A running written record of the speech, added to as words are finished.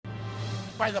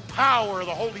by the power of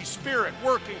the Holy Spirit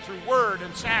working through word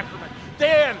and sacrament.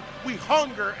 Then we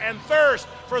hunger and thirst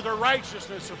for the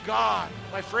righteousness of God.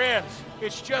 My friends,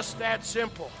 it's just that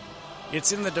simple.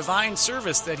 It's in the divine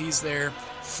service that he's there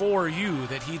for you,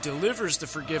 that he delivers the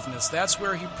forgiveness. That's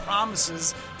where he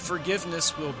promises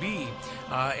forgiveness will be.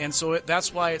 And so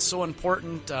that's why it's so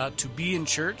important to be in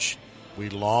church. We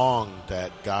long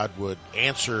that God would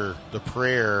answer the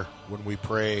prayer when we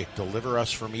pray, deliver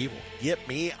us from evil. Get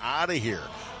me out of here.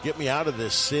 Get me out of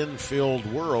this sin-filled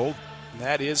world. And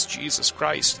that is Jesus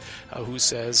Christ, who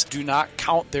says, do not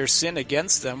count their sin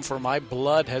against them, for my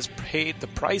blood has paid the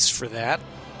price for that.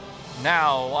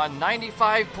 Now on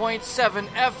 95.7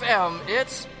 FM,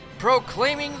 it's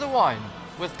Proclaiming the One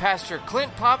with Pastor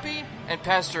Clint Poppy and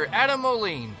Pastor Adam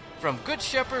Moline from Good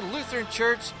Shepherd Lutheran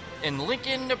Church in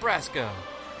Lincoln, Nebraska.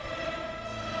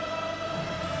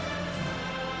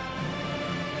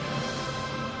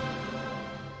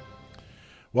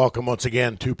 Welcome once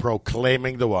again to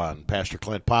Proclaiming the One. Pastor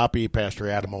Clint Poppy, Pastor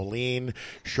Adam Moline,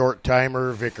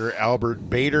 short-timer, Vicar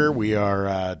Albert Bader. We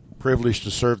are privileged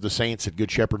to serve the saints at Good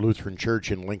Shepherd Lutheran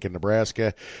Church in Lincoln,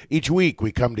 Nebraska. Each week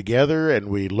we come together and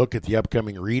we look at the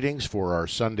upcoming readings for our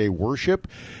Sunday worship.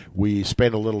 We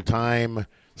spend a little time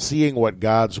seeing what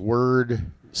God's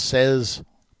Word says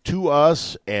to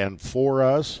us and for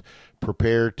us.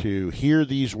 Prepare to hear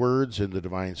these words in the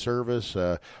divine service.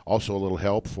 Also a little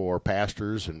help for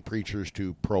pastors and preachers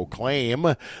to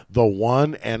proclaim the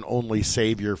one and only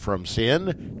Savior from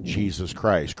sin, Jesus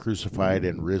Christ, crucified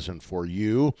and risen for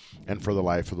you and for the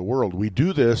life of the world. We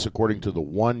do this according to the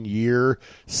one-year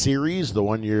series, the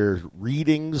one-year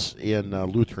readings in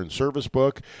Lutheran Service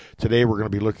Book. Today we're going to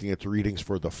be looking at the readings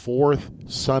for the fourth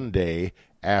Sunday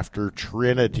after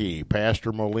Trinity.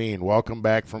 Pastor Moline, welcome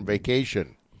back from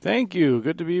vacation. Thank you.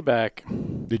 Good to be back.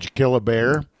 Did you kill a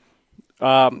bear?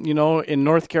 In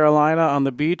North Carolina on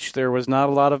the beach, there was not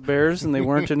a lot of bears, and they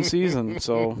weren't in season.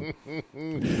 So,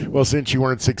 well, since you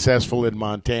weren't successful in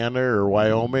Montana or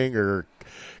Wyoming or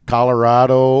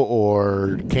Colorado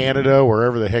or Canada,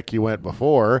 wherever the heck you went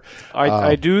before.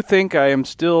 I do think I am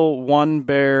still one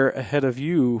bear ahead of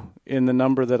you in the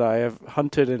number that I have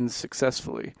hunted and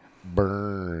successfely.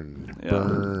 Burn.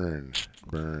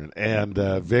 And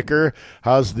Vicar,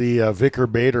 how's the Vicar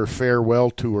Bader farewell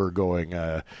tour going?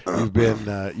 You've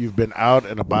been out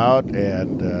and about,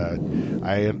 and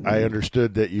I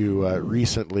understood that you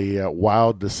recently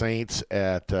wowed the saints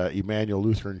at Emmanuel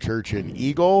Lutheran Church in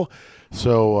Eagle.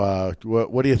 So,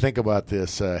 what do you think about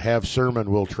this have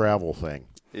sermon will travel thing?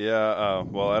 Yeah,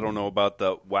 well, I don't know about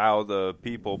the wow the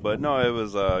people, but no, it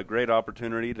was a great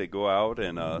opportunity to go out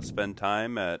and spend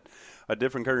time at a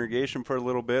different congregation for a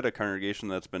little bit, a congregation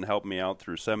that's been helping me out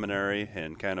through seminary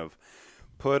and kind of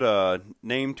put a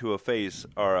name to a face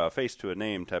or a face to a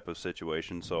name type of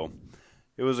situation. So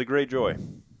it was a great joy.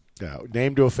 Yeah,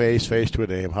 name to a face, face to a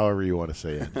name, however you want to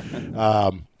say it.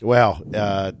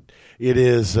 It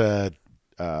is.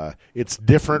 It's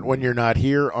different when you're not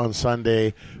here on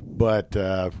Sunday, but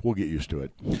we'll get used to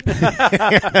it.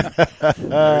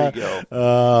 There you go.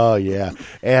 Oh, yeah.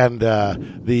 And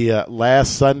the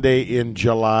last Sunday in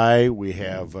July, we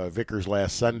have Vicar's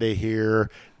Last Sunday here.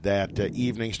 That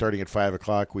evening, starting at 5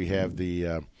 o'clock, we have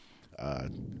the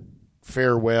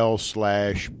farewell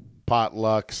 /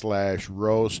 potluck /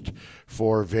 roast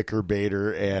for Vicar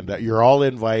Bader, and you're all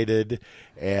invited.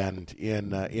 And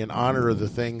in honor of the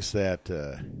things that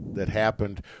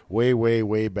happened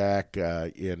way back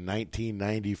in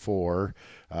 1994,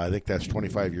 I think that's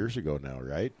 25 years ago now,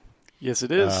 right? Yes,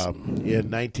 it is.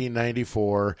 In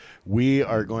 1994, we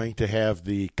are going to have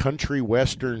the country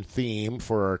western theme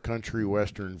for our country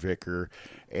western vicar,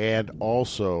 and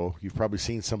also you've probably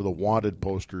seen some of the wanted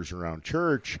posters around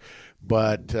church,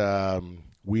 but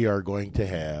we are going to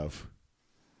have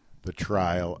the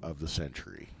trial of the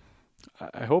century.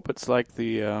 I hope it's like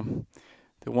the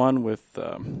one with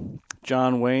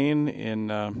John Wayne in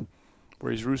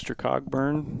where he's Rooster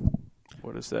Cogburn.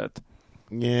 What is that?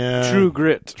 Yeah, True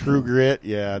Grit. True Grit.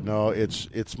 Yeah, no,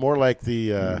 it's more like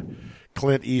the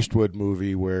Clint Eastwood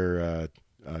movie where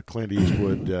Clint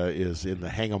Eastwood is in the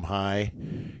Hang 'em High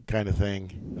kind of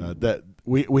thing. That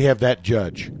we have that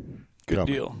judge. Good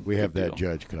coming. deal. We have Good that deal.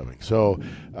 judge coming. So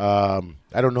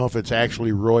I don't know if it's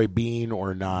actually Roy Bean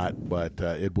or not, but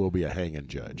it will be a hanging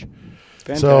judge.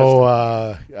 Fantastic.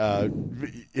 So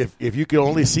if you could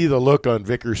only see the look on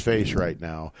Vicar's face right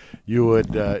now, you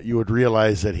would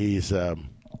realize that he's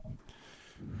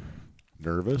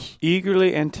nervous,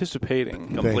 eagerly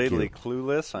anticipating, completely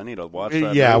clueless. I need to watch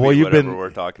that. Yeah, movie, well, whatever we're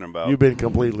talking about. You've been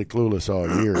completely clueless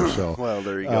all year. So well,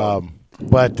 there you go.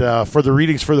 But for the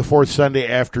readings for the fourth Sunday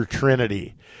after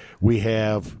Trinity, we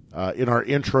have in our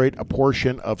introit a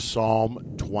portion of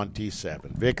Psalm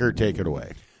 27. Vicar, take it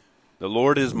away. The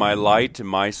Lord is my light and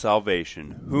my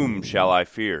salvation. Whom shall I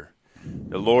fear?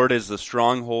 The Lord is the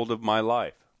stronghold of my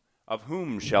life. Of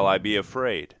whom shall I be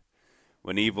afraid?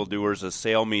 When evildoers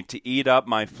assail me to eat up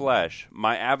my flesh,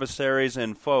 my adversaries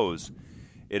and foes,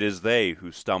 it is they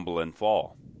who stumble and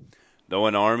fall. Though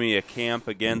an army encamp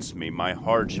against me, my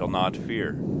heart shall not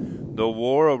fear. Though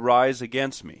war arise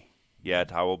against me,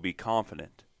 yet I will be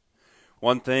confident.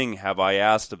 One thing have I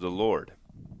asked of the Lord,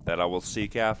 that I will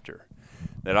seek after,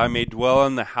 that I may dwell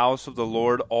in the house of the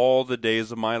Lord all the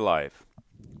days of my life.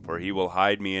 For he will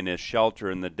hide me in his shelter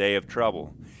in the day of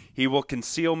trouble. He will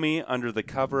conceal me under the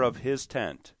cover of his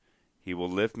tent. He will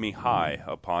lift me high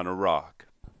upon a rock.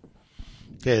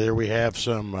 Okay, there we have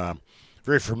some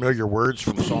very familiar words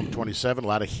from Psalm 27. A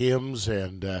lot of hymns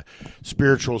and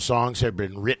spiritual songs have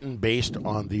been written based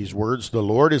on these words. The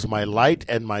Lord is my light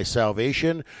and my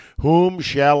salvation. Whom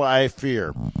shall I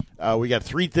fear? We got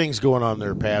three things going on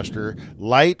there, Pastor.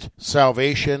 Light,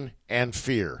 salvation, and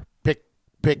fear.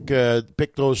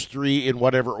 Pick those three in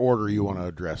whatever order you want to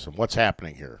address them. What's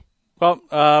happening here? Well,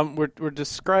 we're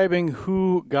describing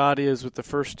who God is with the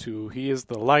first two. He is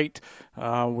the light,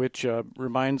 which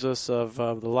reminds us of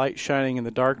the light shining in the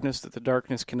darkness that the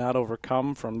darkness cannot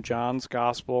overcome from John's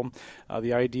Gospel.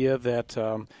 The idea that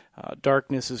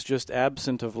darkness is just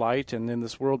absent of light, and in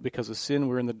this world, because of sin,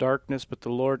 we're in the darkness, but the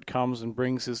Lord comes and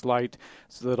brings his light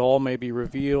so that all may be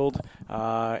revealed.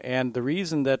 And the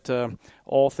reason that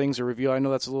all things are revealed, I know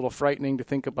that's a little frightening to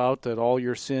think about, that all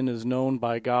your sin is known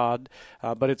by God,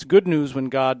 but it's good news when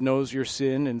God knows your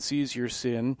sin and sees your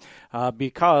sin,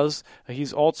 because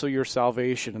he's also your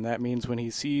salvation, and that means when he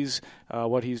sees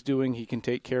what he's doing, he can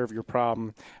take care of your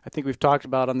problem. I think we've talked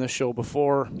about on this show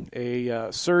before, a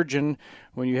surgeon,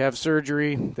 when you have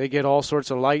surgery, they get all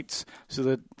sorts of lights so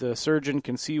that the surgeon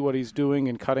can see what he's doing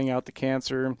in cutting out the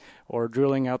cancer or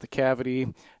drilling out the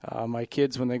cavity. My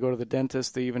kids, when they go to the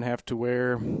dentist, they even have to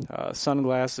wear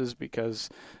sunglasses because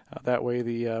that way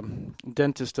the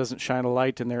dentist doesn't shine a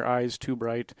light in their eyes too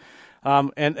bright.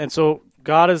 And so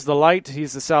God is the light.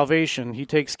 He's the salvation. He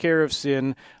takes care of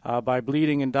sin by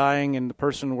bleeding and dying in the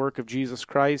person and work of Jesus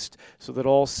Christ so that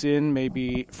all sin may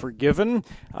be forgiven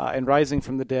and rising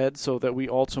from the dead so that we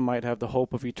also might have the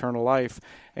hope of eternal life.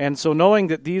 And so knowing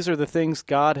that these are the things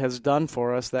God has done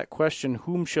for us, that question,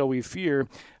 whom shall we fear,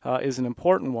 is an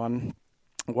important one.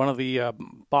 One of the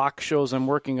Bach shows I'm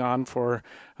working on for,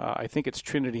 I think it's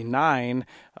Trinity 9,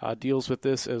 deals with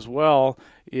this as well.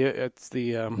 It's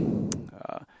the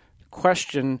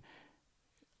question,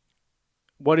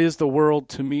 what is the world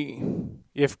to me?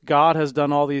 If God has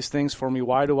done all these things for me,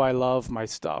 why do I love my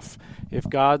stuff? If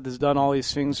God has done all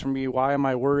these things for me, why am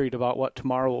I worried about what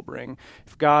tomorrow will bring?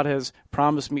 If God has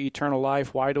promised me eternal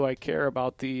life, why do I care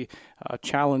about the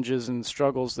challenges and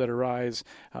struggles that arise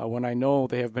when I know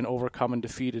they have been overcome and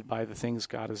defeated by the things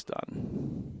God has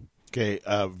done? Okay,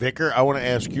 Vicar, I want to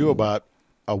ask you about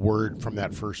a word from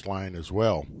that first line as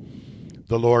well.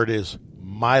 The Lord is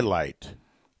my light,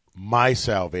 my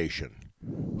salvation.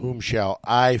 Whom shall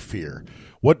I fear?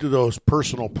 What do those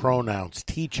personal pronouns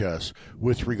teach us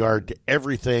with regard to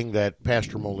everything that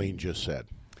Pastor Moline just said?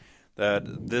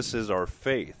 That this is our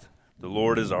faith. The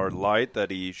Lord is our light, that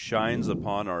he shines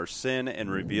upon our sin and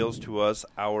reveals to us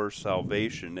our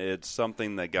salvation. It's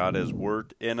something that God has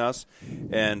worked in us,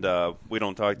 and we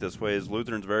don't talk this way as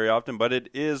Lutherans very often, but it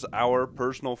is our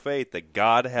personal faith that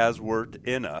God has worked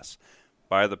in us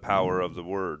by the power of the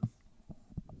Word.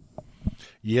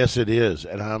 Yes, it is,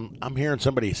 and I'm hearing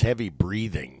somebody's heavy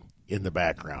breathing in the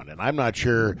background, and I'm not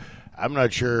sure.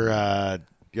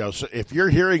 So if you're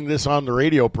hearing this on the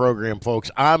radio program,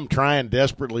 folks, I'm trying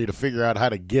desperately to figure out how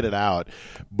to get it out,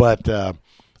 but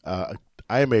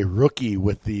I am a rookie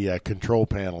with the control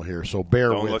panel here, so bear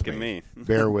with me. Don't look at me.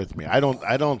 Bear with me. I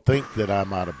don't think that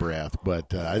I'm out of breath,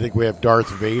 but I think we have Darth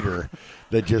Vader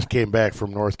that just came back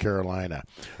from North Carolina.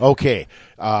 Okay,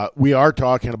 we are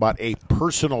talking about a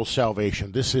personal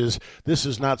salvation. This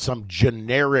is not some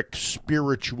generic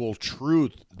spiritual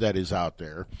truth that is out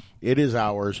there. It is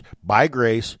ours by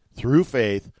grace through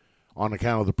faith on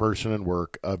account of the person and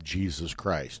work of Jesus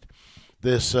Christ.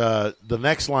 This the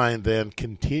next line then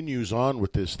continues on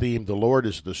with this theme. The Lord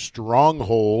is the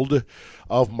stronghold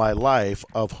of my life.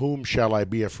 Of whom shall I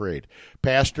be afraid?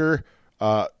 Pastor,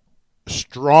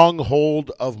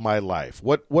 stronghold of my life.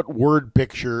 What word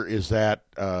picture is that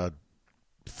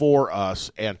for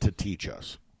us and to teach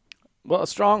us? Well, a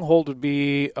stronghold would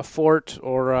be a fort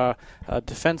or a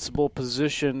defensible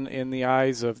position in the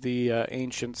eyes of the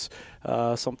ancients,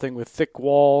 something with thick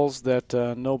walls that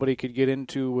nobody could get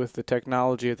into with the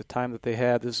technology at the time that they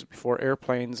had. This is before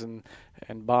airplanes and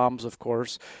bombs, of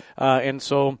course. And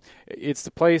so it's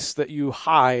the place that you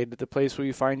hide, the place where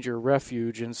you find your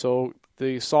refuge. And so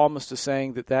the psalmist is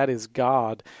saying that is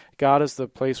God. God is the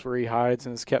place where he hides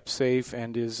and is kept safe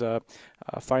and is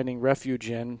finding refuge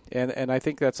in. And I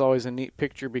think that's always a neat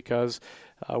picture because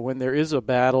when there is a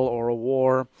battle or a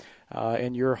war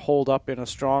and you're holed up in a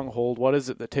stronghold, what is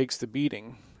it that takes the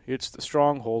beating? It's the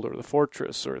stronghold or the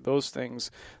fortress or those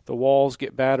things. The walls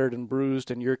get battered and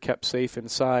bruised and you're kept safe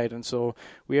inside. And so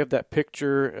we have that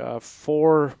picture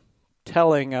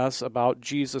foretelling us about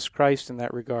Jesus Christ in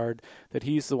that regard, that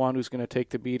he's the one who's going to take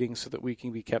the beating so that we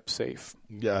can be kept safe.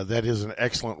 Yeah, that is an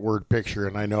excellent word picture,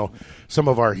 and I know some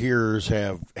of our hearers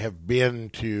have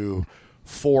been to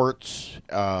forts,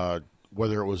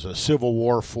 whether it was a Civil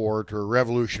War fort or a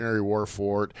Revolutionary War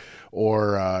fort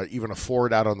or even a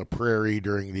fort out on the prairie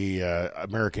during the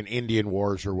American Indian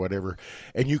Wars or whatever,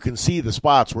 and you can see the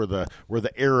spots where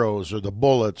the arrows or the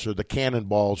bullets or the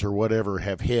cannonballs or whatever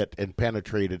have hit and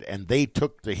penetrated, and they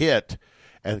took the hit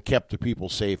and kept the people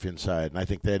safe inside. And I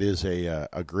think that is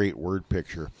a great word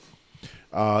picture.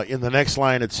 In the next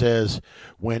line it says,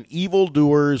 "When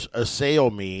evildoers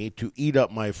assail me to eat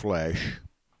up my flesh,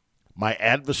 my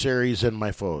adversaries and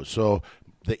my foes." So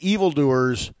the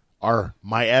evildoers are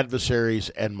my adversaries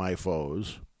and my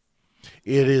foes.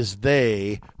 It is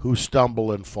they who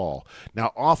stumble and fall. Now,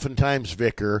 oftentimes,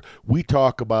 Vicar, we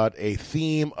talk about a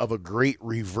theme of a great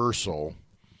reversal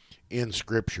in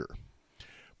Scripture.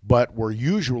 But we're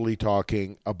usually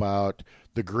talking about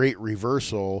the great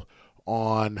reversal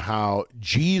on how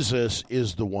Jesus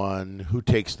is the one who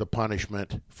takes the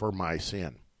punishment for my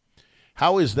sin.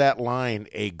 How is that line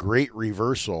a great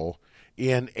reversal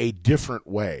in a different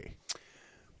way?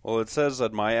 Well, it says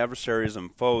that my adversaries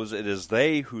and foes, it is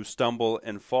they who stumble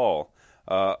and fall.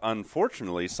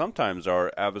 Unfortunately, sometimes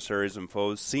our adversaries and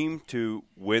foes seem to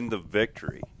win the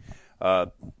victory.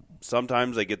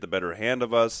 Sometimes they get the better hand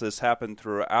of us. This happened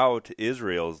throughout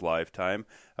Israel's lifetime.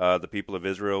 The people of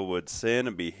Israel would sin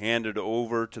and be handed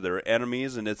over to their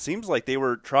enemies, and it seems like they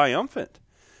were triumphant.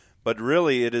 But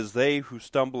really, it is they who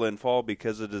stumble and fall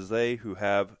because it is they who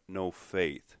have no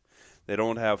faith. They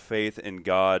don't have faith in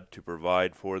God to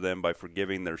provide for them by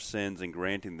forgiving their sins and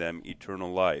granting them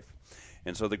eternal life.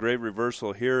 And so the great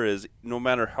reversal here is no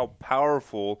matter how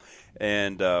powerful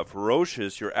and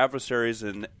ferocious your adversaries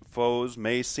and foes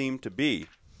may seem to be,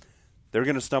 they're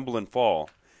going to stumble and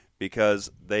fall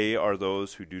because they are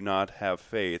those who do not have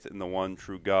faith in the one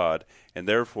true God, and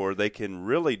therefore they can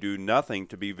really do nothing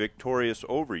to be victorious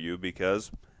over you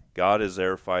because God is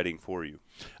there fighting for you.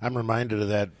 I'm reminded of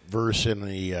that verse in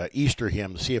the Easter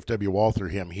hymn, the C.F.W. Walther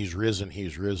hymn, "He's risen,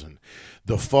 he's risen."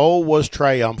 The foe was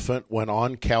triumphant when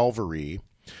on Calvary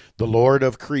the Lord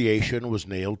of creation was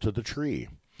nailed to the tree.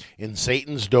 In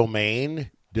Satan's domain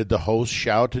did the host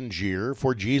shout and jeer,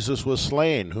 for Jesus was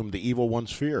slain, whom the evil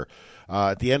ones fear.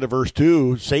 At the end of verse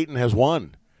 2, Satan has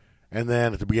won. And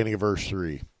then at the beginning of verse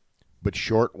 3, but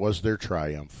short was their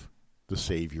triumph, the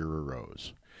Savior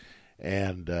arose.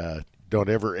 And don't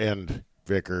ever end,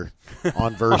 Vicar,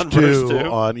 on verse 2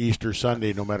 on Easter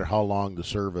Sunday, no matter how long the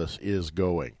service is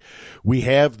going. We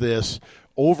have this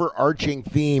overarching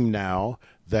theme now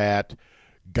that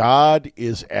God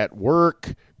is at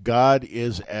work. God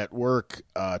is at work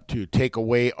to take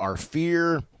away our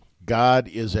fear. God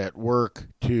is at work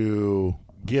to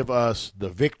give us the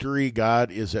victory. God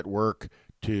is at work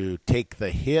to take the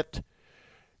hit.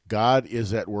 God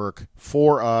is at work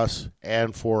for us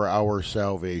and for our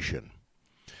salvation.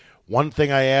 One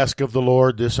thing I ask of the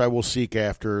Lord, this I will seek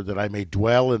after, that I may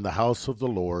dwell in the house of the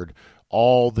Lord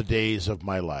all the days of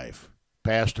my life.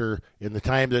 Pastor, in the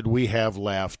time that we have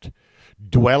left,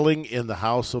 dwelling in the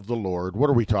house of the Lord, what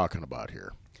are we talking about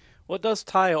here? Well, it does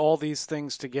tie all these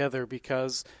things together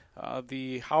because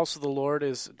the house of the Lord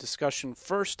is a discussion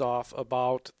first off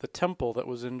about the temple that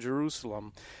was in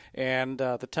Jerusalem. And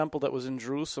the temple that was in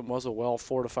Jerusalem was a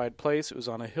well-fortified place. It was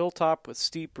on a hilltop with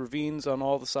steep ravines on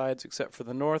all the sides except for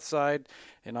the north side.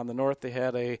 And on the north they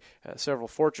had several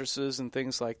fortresses and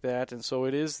things like that. And so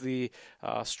it is the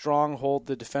stronghold,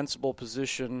 the defensible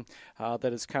position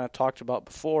that is kind of talked about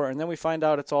before. And then we find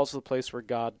out it's also the place where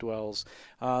God dwells.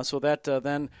 So that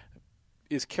then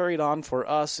is carried on for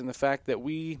us in the fact that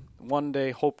we one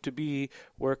day hope to be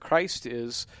where Christ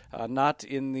is, not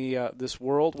in this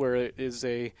world where it is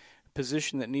a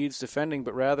position that needs defending,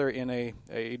 but rather in a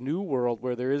new world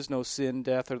where there is no sin,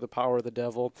 death, or the power of the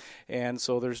devil. And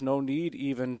so there's no need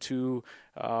even to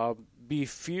be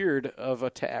feared of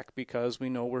attack, because we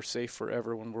know we're safe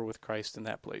forever when we're with Christ in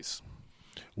that place.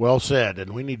 Well said,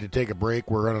 and we need to take a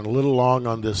break. We're running a little long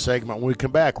on this segment. When we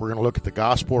come back, we're going to look at the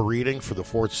gospel reading for the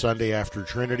fourth Sunday after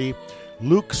Trinity,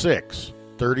 Luke 6,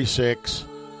 36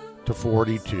 to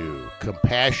 42.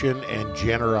 Compassion and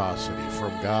generosity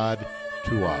from God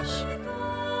to us.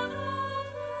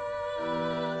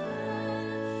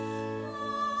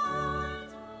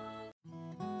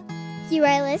 You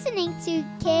are listening to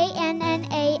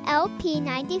KNNA-LP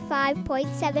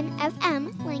 95.7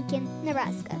 FM, Lincoln,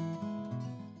 Nebraska.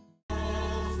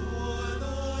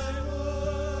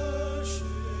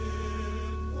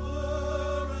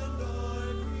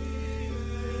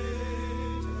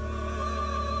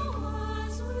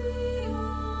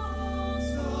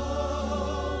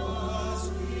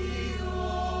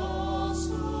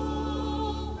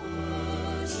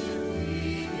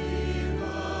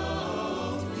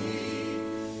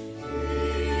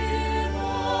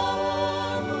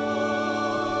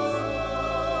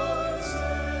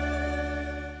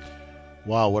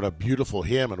 Wow, what a beautiful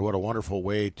hymn, and what a wonderful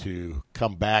way to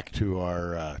come back to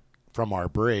our from our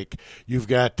break. You've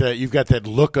got that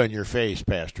look on your face,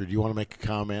 Pastor. Do you want to make a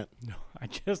comment? No,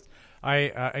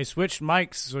 I switched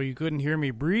mics so you couldn't hear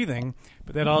me breathing,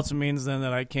 but that also means then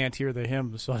that I can't hear the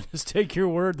hymn. So I'll just take your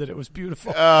word that it was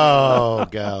beautiful. Oh,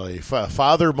 golly.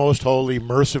 Father, most holy,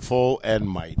 merciful, and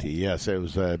mighty. Yes, it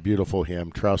was a beautiful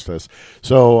hymn. Trust us.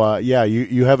 So,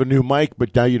 you have a new mic,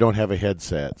 but now you don't have a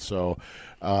headset. So,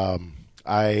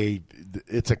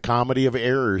 it's a comedy of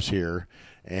errors here,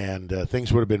 and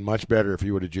things would have been much better if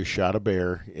you would have just shot a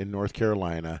bear in North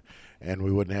Carolina, and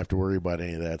we wouldn't have to worry about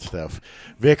any of that stuff.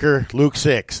 Vicar, Luke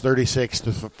 6, 36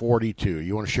 to 42.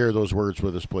 You want to share those words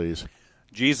with us, please?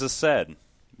 Jesus said,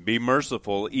 "Be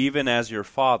merciful, even as your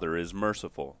Father is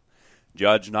merciful.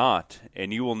 Judge not,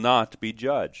 and you will not be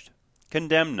judged.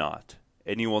 Condemn not,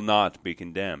 and you will not be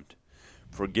condemned.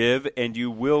 Forgive, and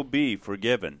you will be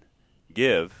forgiven.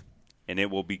 Give, and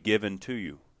it will be given to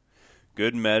you.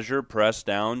 Good measure, pressed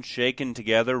down, shaken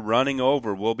together, running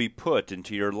over, will be put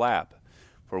into your lap.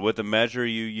 For with the measure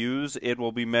you use, it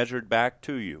will be measured back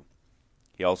to you."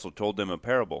 He also told them a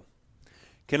parable.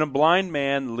 "Can a blind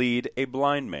man lead a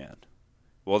blind man?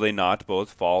 Will they not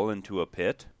both fall into a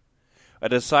pit? A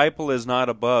disciple is not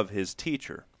above his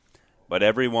teacher, but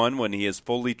everyone, when he is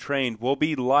fully trained, will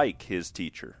be like his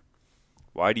teacher.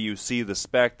 Why do you see the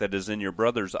speck that is in your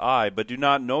brother's eye, but do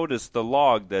not notice the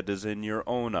log that is in your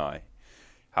own eye?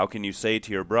 How can you say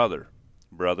to your brother,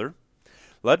 'Brother,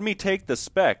 let me take the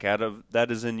speck out of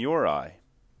that is in your eye,'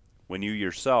 when you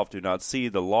yourself do not see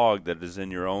the log that is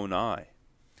in your own eye?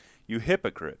 You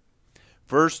hypocrite!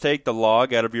 First take the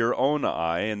log out of your own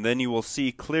eye, and then you will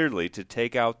see clearly to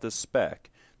take out the speck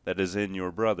that is in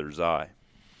your brother's eye."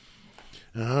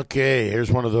 Okay, here's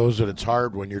one of those that it's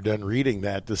hard when you're done reading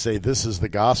that to say this is the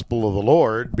gospel of the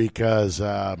Lord, because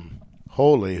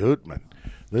holy hootman,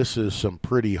 this is some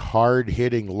pretty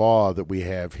hard-hitting law that we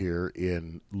have here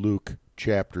in Luke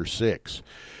chapter 6.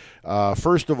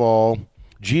 First of all,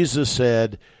 Jesus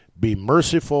said, "Be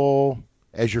merciful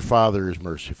as your Father is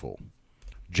merciful.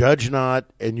 Judge not,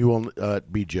 and you will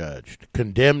be judged.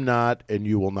 Condemn not, and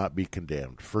you will not be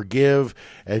condemned. Forgive,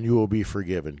 and you will be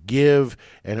forgiven. Give,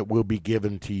 and it will be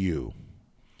given to you."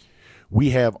 We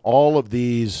have all of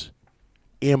these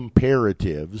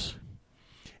imperatives,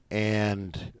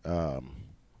 and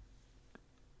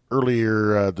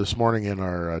earlier this morning in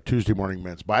our Tuesday morning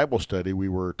men's Bible study, we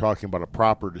were talking about a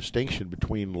proper distinction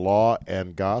between law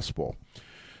and gospel.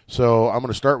 So I'm going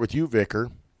to start with you,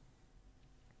 Vicar.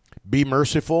 Be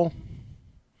merciful,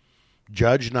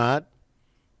 judge not,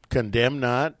 condemn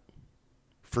not,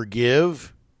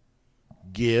 forgive,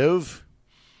 give.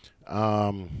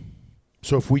 So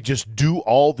if we just do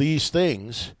all these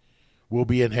things, we'll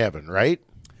be in heaven, right?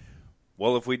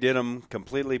 Well, if we did them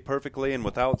completely perfectly and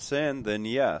without sin, then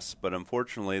yes. But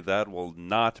unfortunately, that will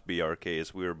not be our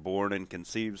case. We are born and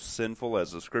conceived sinful,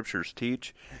 as the Scriptures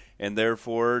teach. And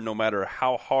therefore, no matter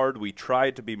how hard we try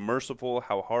to be merciful,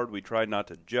 how hard we try not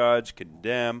to judge,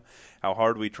 condemn, how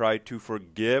hard we try to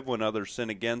forgive when others sin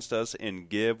against us and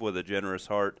give with a generous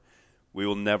heart, we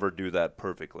will never do that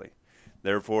perfectly.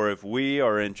 Therefore, if we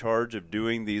are in charge of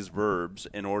doing these verbs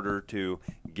in order to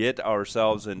get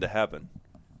ourselves into heaven,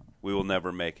 we will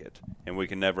never make it. And we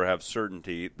can never have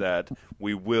certainty that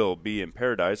we will be in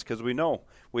paradise, because we know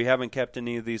we haven't kept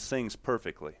any of these things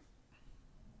perfectly.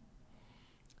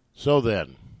 So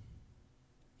then,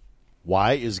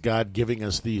 why is God giving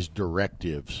us these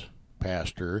directives,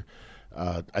 Pastor?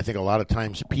 I think a lot of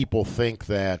times people think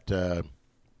that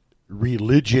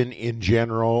religion in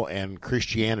general and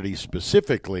Christianity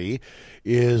specifically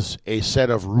is a set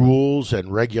of rules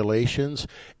and regulations,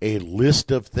 a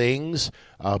list of things,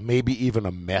 maybe even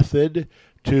a method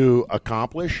to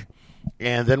accomplish.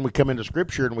 And then we come into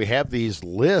Scripture and we have these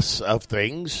lists of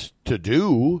things to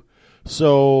do.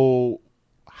 So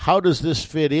how does this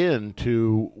fit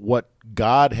into what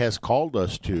God has called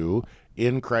us to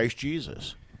in Christ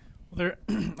Jesus? There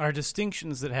are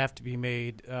distinctions that have to be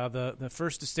made. The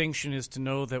first distinction is to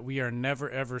know that we are never,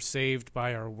 ever saved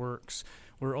by our works.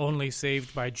 We're only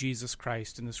saved by Jesus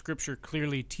Christ, and the Scripture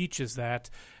clearly teaches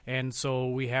that, and so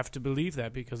we have to believe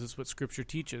that because it's what Scripture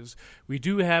teaches. We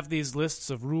do have these lists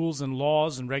of rules and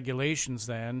laws and regulations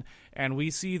then, and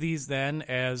we see these then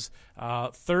as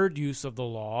third use of the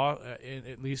law,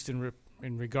 at least in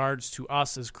regards to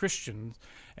us as Christians.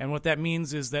 And what that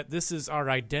means is that this is our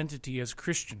identity as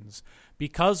Christians.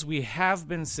 Because we have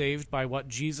been saved by what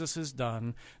Jesus has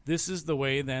done, this is the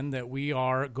way then that we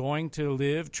are going to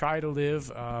live, try to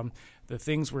live, the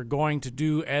things we're going to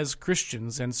do as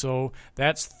Christians. And so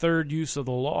that's third use of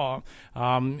the law.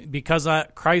 Because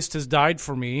Christ has died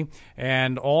for me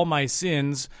and all my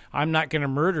sins, I'm not going to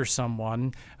murder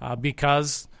someone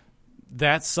because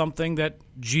that's something that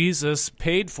Jesus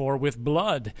paid for with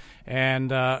blood.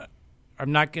 And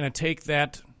I'm not going to take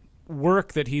that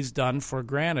work that he's done for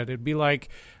granted. It'd be like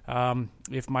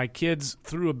if my kids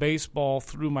threw a baseball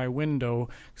through my window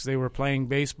because they were playing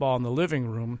baseball in the living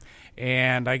room,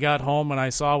 and I got home and I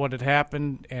saw what had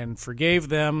happened and forgave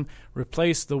them,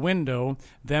 replaced the window,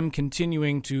 them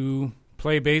continuing to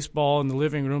play baseball in the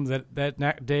living room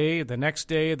that day, the next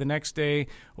day,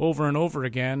 over and over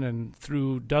again, and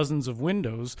through dozens of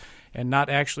windows, and not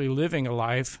actually living a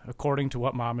life according to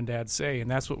what mom and dad say.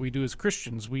 And that's what we do as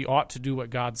Christians. We ought to do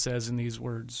what God says in these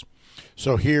words.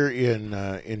 So here in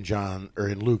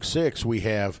Luke 6, we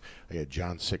have, I had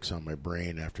John 6 on my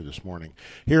brain after this morning.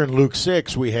 Here in Luke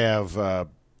 6, we have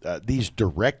these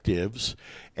directives,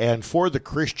 and for the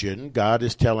Christian, God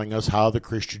is telling us how the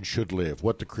Christian should live,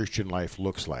 what the Christian life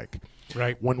looks like.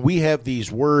 Right. When we have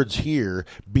these words here,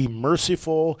 be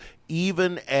merciful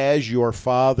even as your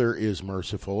Father is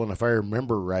merciful, and if I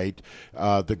remember right,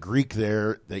 the Greek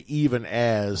there, the even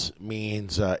as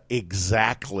means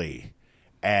exactly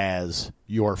as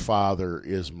your Father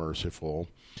is merciful.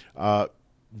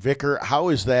 Vicar, how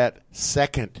is that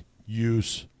second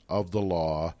use of the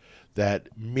law, that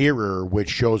mirror which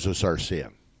shows us our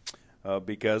sin?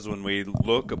 Because when we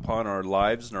look upon our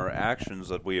lives and our actions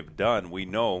that we have done, we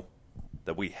know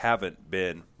that we haven't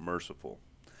been merciful.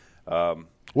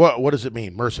 What does it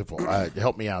mean, merciful?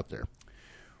 Help me out there.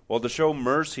 Well, to show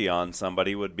mercy on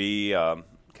somebody would be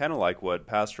kind of like what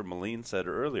Pastor Moline said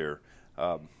earlier,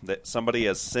 that somebody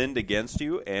has sinned against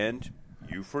you and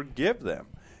you forgive them,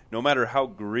 no matter how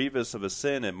grievous of a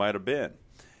sin it might have been.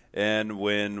 And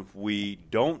when we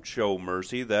don't show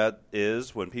mercy, that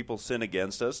is when people sin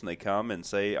against us and they come and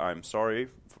say, I'm sorry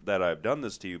that I've done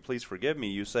this to you, please forgive me.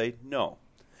 You say, no,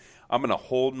 I'm going to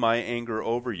hold my anger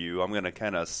over you. I'm going to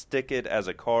kind of stick it as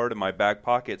a card in my back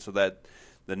pocket so that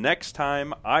the next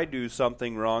time I do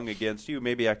something wrong against you,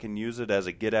 maybe I can use it as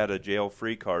a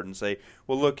get-out-of-jail-free card and say,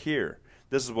 well, look here,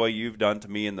 this is what you've done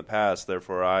to me in the past,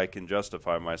 therefore I can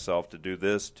justify myself to do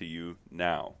this to you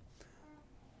now.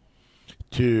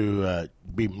 To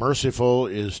be merciful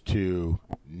is to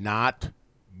not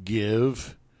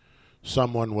give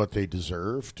someone what they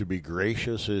deserve. To be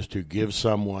gracious is to give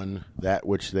someone that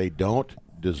which they don't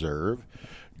deserve.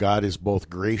 God is both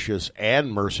gracious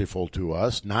and merciful to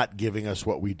us, not giving us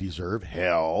what we deserve,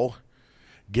 hell,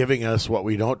 giving us what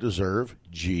we don't deserve,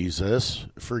 Jesus,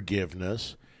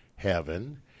 forgiveness,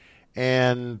 heaven,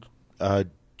 and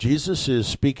Jesus is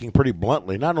speaking pretty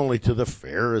bluntly, not only to the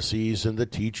Pharisees and the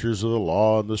teachers of the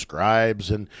law and the scribes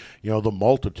and, the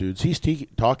multitudes. He's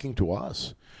talking to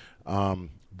us,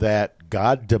 that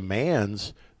God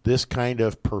demands this kind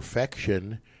of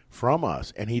perfection from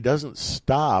us. And he doesn't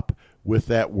stop with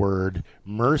that word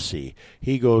mercy.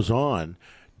 He goes on,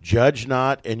 judge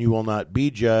not, and you will not be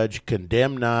judged.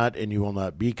 Condemn not, and you will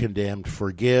not be condemned.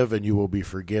 Forgive, and you will be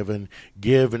forgiven.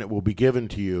 Give, and it will be given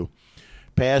to you.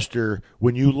 Pastor,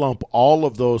 when you lump all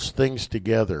of those things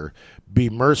together, be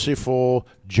merciful,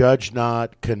 judge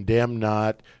not, condemn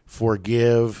not,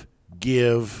 forgive,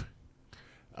 give,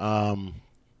 I'm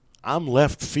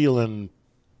left feeling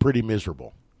pretty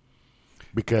miserable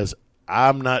because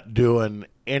I'm not doing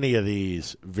any of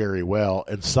these very well,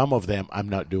 and some of them I'm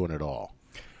not doing at all.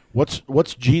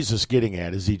 What's Jesus getting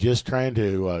at? Is he just trying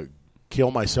to kill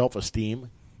my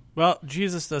self-esteem? Well,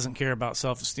 Jesus doesn't care about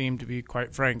self-esteem, to be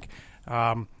quite frank.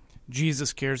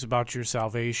 Jesus cares about your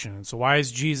salvation. And so why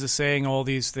is Jesus saying all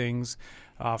these things?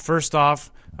 First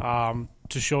off,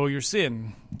 to show your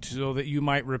sin, so that you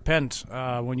might repent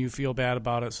when you feel bad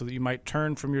about it, so that you might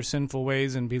turn from your sinful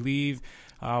ways and believe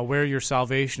where your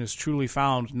salvation is truly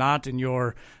found, not in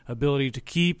your ability to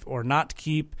keep or not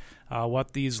keep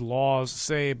what these laws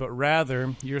say, but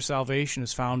rather your salvation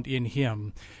is found in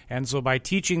Him. And so by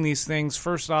teaching these things,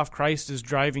 first off, Christ is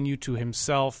driving you to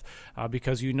Himself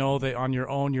because you know that on your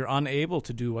own you're unable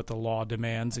to do what the law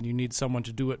demands, and you need someone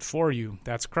to do it for you.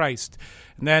 That's Christ.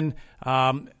 And then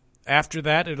after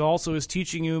that, it also is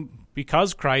teaching you,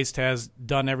 because Christ has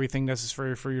done everything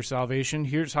necessary for your salvation,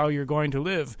 here's how you're going to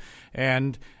live.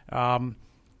 And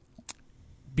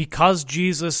because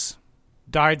Jesus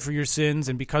died for your sins,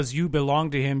 and because you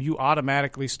belong to Him, you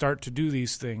automatically start to do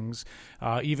these things,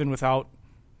 even without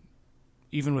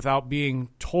being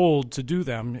told to do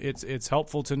them. It's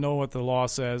helpful to know what the law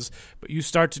says, but you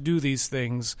start to do these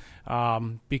things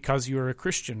because you are a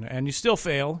Christian. And you still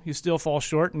fail, you still fall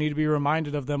short, and need to be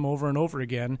reminded of them over and over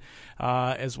again,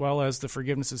 as well as the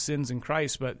forgiveness of sins in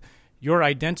Christ. But your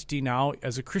identity now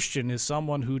as a Christian is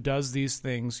someone who does these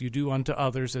things. You do unto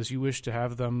others as you wish to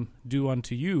have them do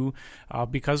unto you,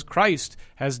 because Christ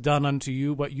has done unto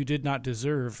you what you did not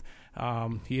deserve.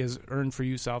 He has earned for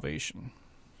you salvation.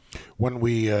 When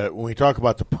we talk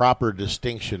about the proper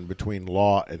distinction between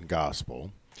law and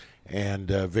gospel, and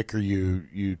Vicar,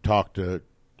 you talked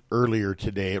earlier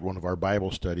today at one of our Bible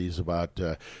studies about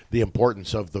the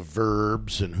importance of the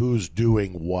verbs and who's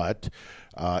doing what.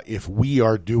 If we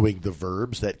are doing the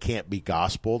verbs, that can't be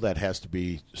gospel. That has to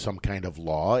be some kind of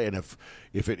law. And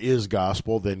if it is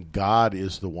gospel, then God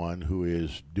is the one who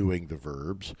is doing the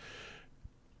verbs.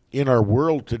 In our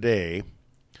world today,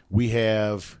 we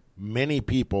have many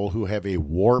people who have a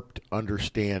warped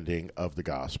understanding of the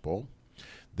gospel.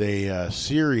 They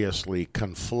seriously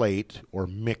conflate or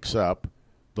mix up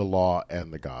the law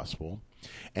and the gospel.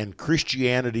 And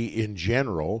Christianity in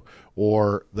general,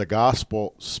 or the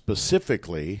gospel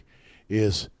specifically,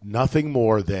 is nothing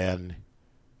more than,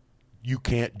 you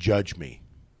can't judge me.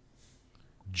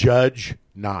 Judge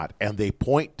not. And they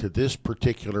point to this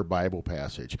particular Bible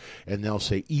passage, and they'll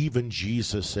say, even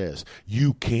Jesus says,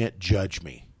 you can't judge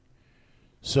me.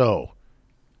 So,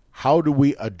 how do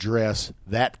we address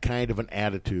that kind of an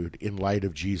attitude in light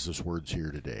of Jesus' words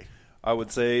here today? I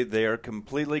would say they are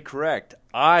completely correct.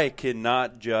 I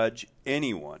cannot judge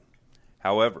anyone.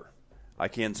 However, I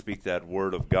can speak that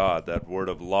word of God, that word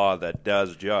of law that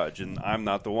does judge, and I'm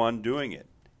not the one doing it.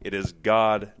 It is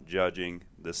God judging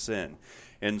the sin.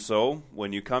 And so,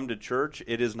 when you come to church,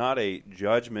 it is not a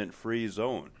judgment-free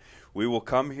zone. We will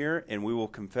come here and we will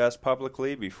confess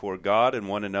publicly before God and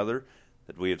one another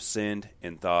that we have sinned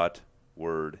in thought,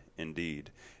 word, and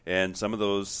deed. And some of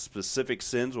those specific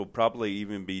sins will probably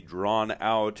even be drawn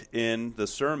out in the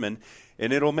sermon,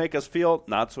 and it'll make us feel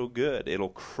not so good. It'll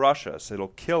crush us. It'll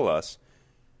kill us.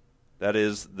 That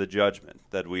is the judgment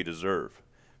that we deserve.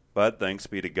 But thanks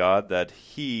be to God that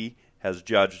He has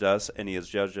judged us, and He has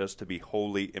judged us to be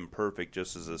holy and perfect,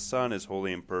 just as His Son is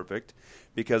holy and perfect,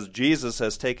 because Jesus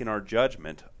has taken our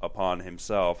judgment upon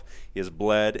Himself. He has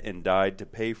bled and died to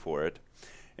pay for it.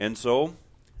 And so,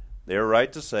 they are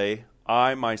right to say,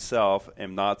 I myself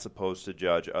am not supposed to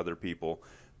judge other people,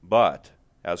 but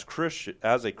as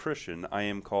a Christian, I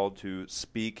am called to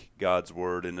speak God's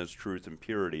word in its truth and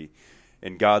purity,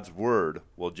 and God's word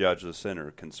will judge the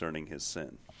sinner concerning his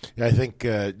sin. I think,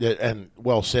 and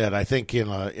well said, I think in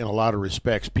a lot of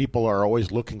respects, people are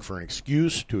always looking for an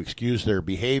excuse to excuse their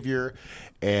behavior,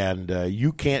 and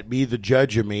you can't be the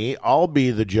judge of me, I'll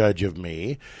be the judge of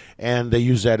me, and they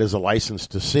use that as a license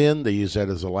to sin. They use that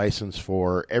as a license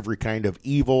for every kind of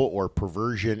evil or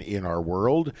perversion in our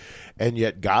world, and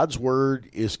yet God's word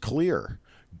is clear.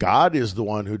 God is the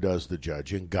one who does the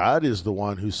judging. God is the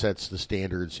one who sets the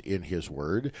standards in His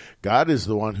Word. God is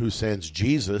the one who sends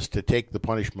Jesus to take the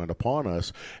punishment upon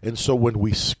us. And so when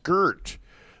we skirt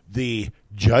the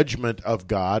judgment of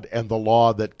God and the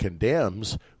law that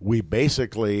condemns, we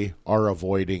basically are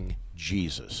avoiding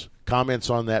Jesus. Comments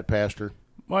on that, Pastor?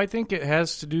 Well, I think it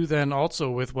has to do then also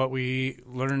with what we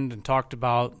learned and talked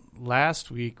about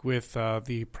last week with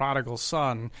the prodigal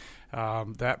son,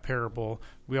 that parable.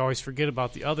 We always forget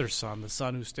about the other son, the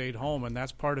son who stayed home, and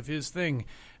that's part of his thing.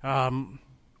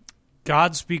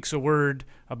 God speaks a word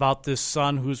about this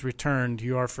son who's returned.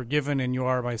 You are forgiven and you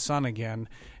are my son again.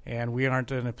 And we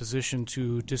aren't in a position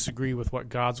to disagree with what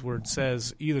God's word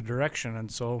says either direction.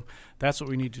 And so that's what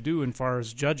we need to do as far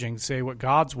as judging. Say what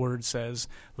God's word says.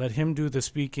 Let Him do the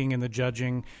speaking and the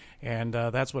judging. And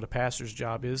that's what a pastor's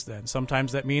job is then.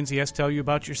 Sometimes that means he has to tell you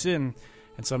about your sin.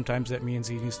 And sometimes that means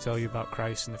he needs to tell you about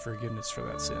Christ and the forgiveness for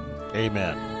that sin.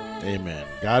 Amen. Amen.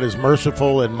 God is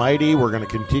merciful and mighty. We're going to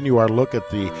continue our look at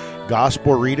the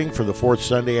gospel reading for the fourth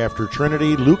Sunday after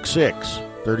Trinity, Luke 6,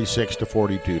 36 to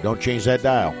 42. Don't change that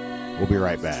dial. We'll be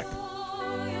right back.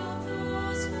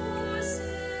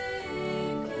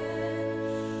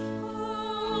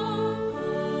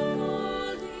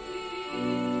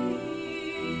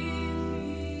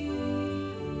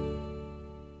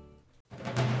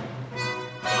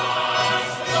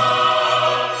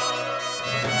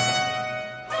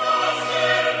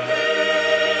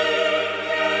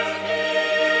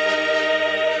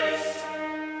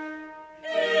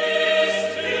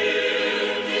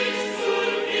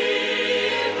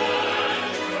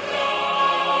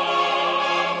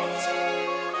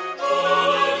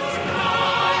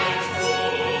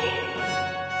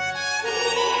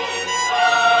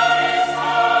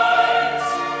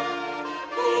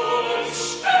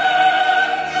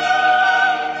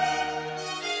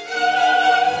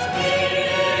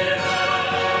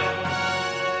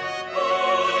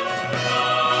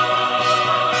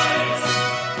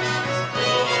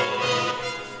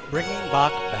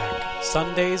 Bach back,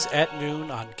 Sundays at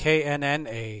noon on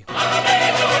KNNA.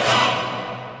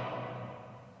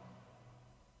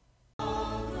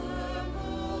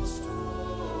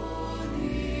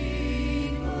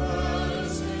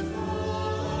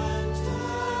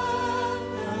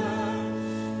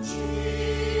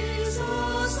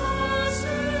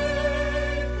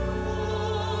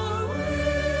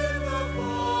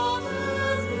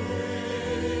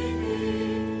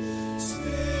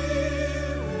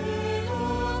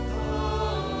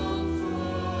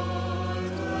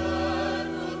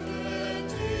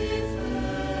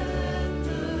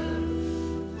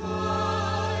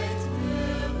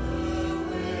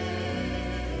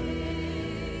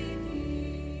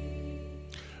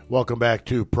 Welcome back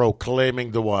to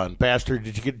Proclaiming the One. Pastor,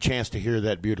 did you get a chance to hear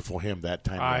that beautiful hymn that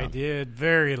time I around? did.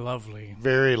 Very lovely.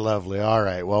 Very lovely. All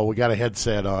right. Well, we got a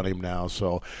headset on him now,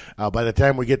 so by the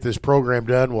time we get this program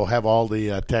done, we'll have all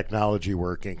the technology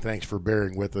working. Thanks for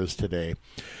bearing with us today.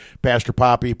 Pastor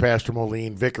Poppy, Pastor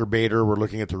Moline, Vicar Bader, we're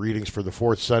looking at the readings for the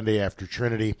fourth Sunday after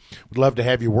Trinity. We'd love to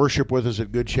have you worship with us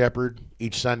at Good Shepherd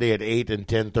each Sunday at 8 and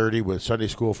 10:30 with Sunday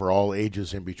school for all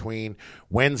ages in between.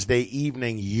 Wednesday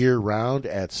evening year-round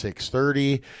at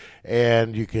 6:30.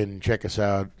 And you can check us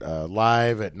out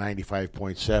live at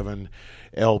 95.7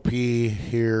 LP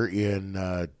here in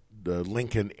the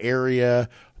Lincoln area.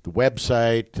 The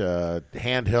website,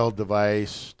 handheld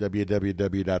device,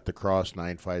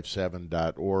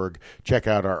 www.thecross957.org. Check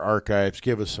out our archives.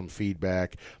 Give us some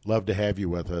feedback. Love to have you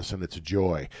with us, and it's a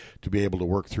joy to be able to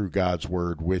work through God's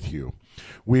Word with you.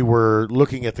 We were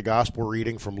looking at the gospel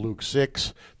reading from Luke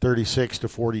 6, 36 to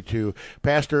 42.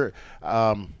 Pastor,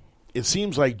 it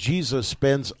seems like Jesus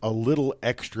spends a little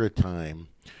extra time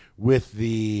with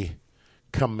the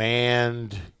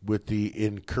command, with the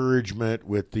encouragement,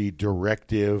 with the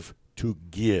directive to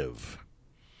give.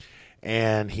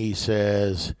 And he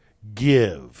says,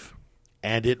 give,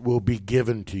 and it will be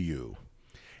given to you.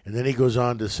 And then he goes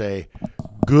on to say,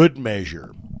 good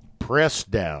measure,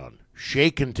 pressed down,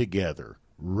 shaken together,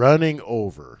 running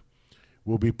over,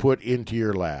 will be put into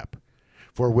your lap.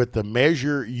 For with the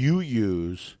measure you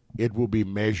use, it will be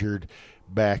measured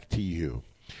back to you.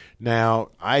 Now,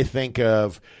 I think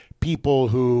of people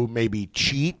who maybe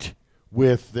cheat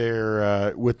with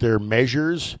their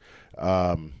measures.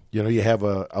 You have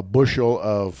a bushel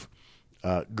of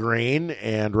grain,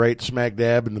 and right smack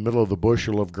dab in the middle of the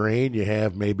bushel of grain, you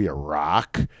have maybe a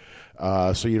rock.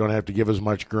 So you don't have to give as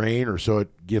much grain, or so it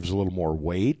gives a little more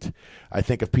weight. I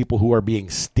think of people who are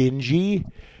being stingy.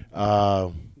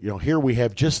 Here we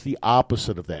have just the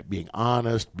opposite of that, being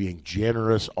honest, being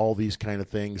generous, all these kind of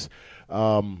things.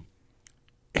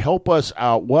 Help us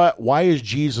out. Why is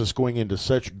Jesus going into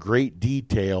such great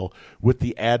detail with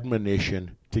the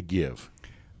admonition to give?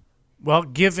 Well,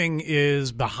 giving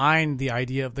is behind the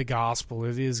idea of the gospel.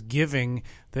 It is giving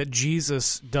that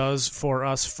Jesus does for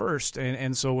us first.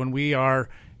 And so when we are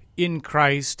in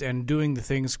Christ and doing the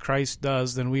things Christ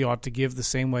does, then we ought to give the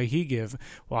same way he gave.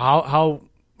 Well,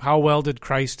 how well did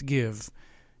Christ give?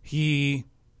 He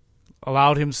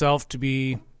allowed himself to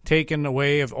be taken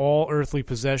away of all earthly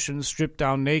possessions, stripped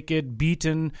down naked,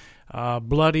 beaten,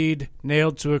 bloodied,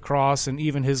 nailed to a cross, and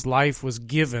even his life was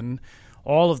given.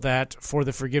 All of that for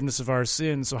the forgiveness of our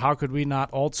sins. So how could we not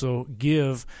also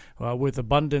give with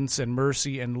abundance and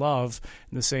mercy and love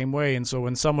in the same way? And so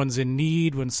when someone's in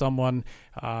need, when someone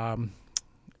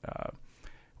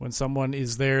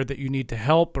is there that you need to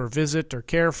help or visit or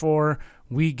care for,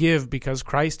 we give because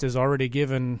Christ has already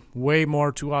given way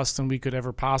more to us than we could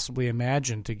ever possibly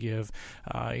imagine to give.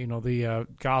 The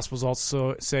Gospels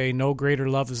also say, no greater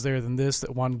love is there than this,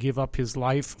 that one give up his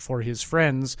life for his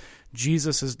friends.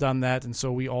 Jesus has done that, and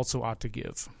so we also ought to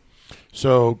give.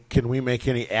 So can we make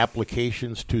any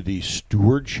applications to the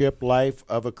stewardship life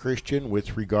of a Christian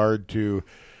with regard to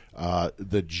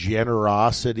the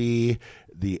generosity,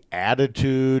 the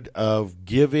attitude of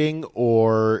giving,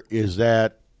 or is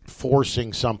that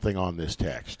forcing something on this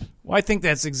text? Well, I think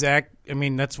that's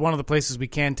that's one of the places we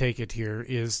can take it here,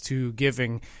 is to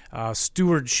giving.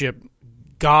 Stewardship.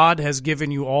 God has given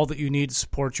you all that you need to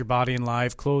support your body and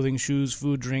life: clothing, shoes,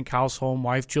 food, drink, house, home,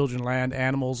 wife, children, land,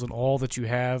 animals, and all that you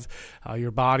have,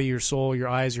 your body, your soul, your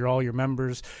eyes, all your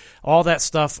members. All that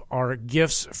stuff are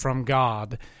gifts from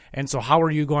God. And so how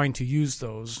are you going to use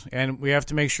those? And we have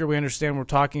to make sure we understand we're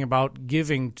talking about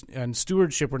giving and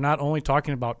stewardship. We're not only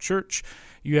talking about church.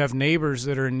 You have neighbors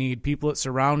that are in need, people that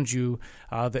surround you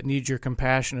that need your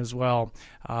compassion as well.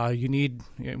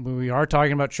 When we are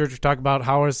talking about church, we talk about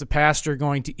how is the pastor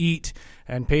going to eat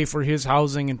and pay for his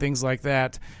housing and things like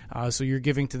that. So you're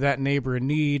giving to that neighbor in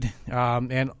need,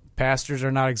 and pastors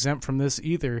are not exempt from this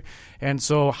either. And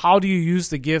so how do you use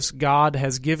the gifts God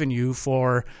has given you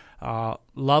for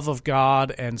love of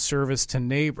God and service to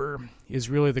neighbor is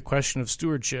really the question of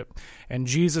stewardship. And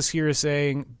Jesus here is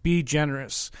saying, be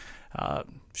generous.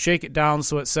 Shake it down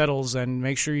so it settles, and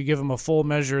make sure you give them a full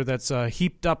measure that's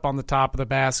heaped up on the top of the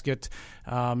basket.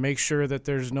 Make sure that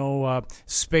there's no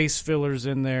space fillers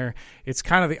in there. It's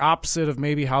kind of the opposite of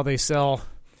maybe how they sell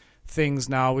things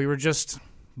now. We were just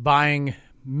buying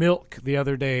milk the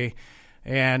other day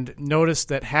and noticed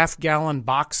that half-gallon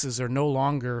boxes are no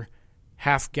longer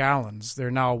half gallons.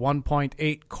 They're now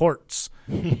 1.8 quarts.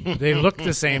 They look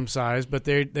the same size, but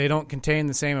they don't contain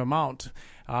the same amount.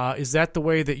 Is that the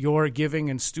way that your giving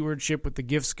and stewardship with the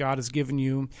gifts God has given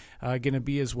you going to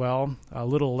be as well? A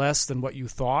little less than what you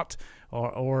thought?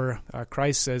 Or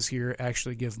Christ says here,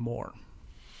 actually give more.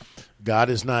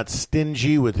 God is not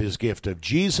stingy with his gift of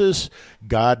Jesus.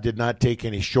 God did not take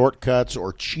any shortcuts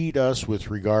or cheat us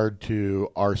with regard to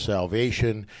our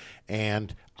salvation.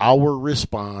 And our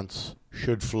response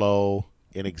should flow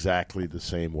in exactly the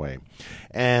same way.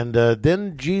 And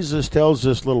then Jesus tells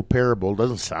this little parable. It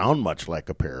doesn't sound much like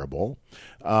a parable.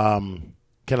 Can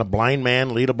a blind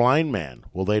man lead a blind man?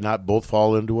 Will they not both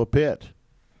fall into a pit?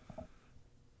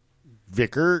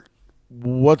 Vicar,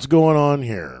 what's going on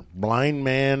here? Blind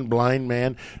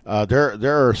man.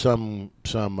 There are some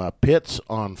pits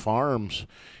on farms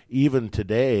even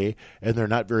today, and they're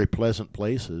not very pleasant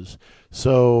places.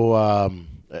 So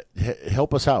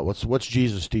help us out. What's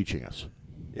Jesus teaching us?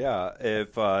 Yeah,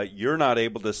 if you're not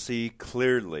able to see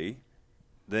clearly,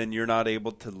 then you're not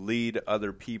able to lead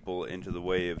other people into the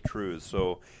way of truth.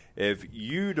 So if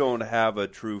you don't have a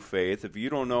true faith, if you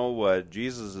don't know what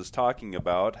Jesus is talking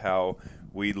about, how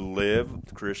we live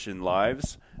Christian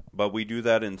lives, but we do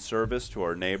that in service to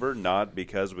our neighbor, not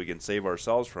because we can save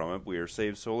ourselves from it, we are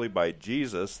saved solely by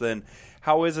Jesus, then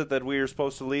how is it that we are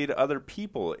supposed to lead other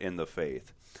people in the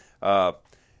faith?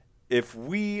 If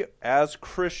we as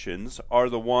Christians are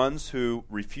the ones who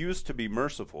refuse to be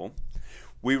merciful,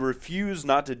 we refuse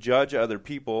not to judge other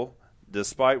people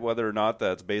despite whether or not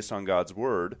that's based on God's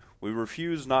word, we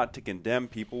refuse not to condemn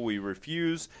people, we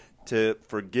refuse to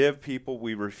forgive people,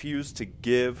 we refuse to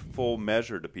give full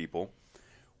measure to people,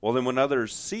 well then when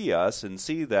others see us and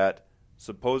see that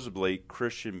supposedly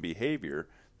Christian behavior,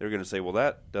 they're going to say, well,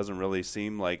 that doesn't really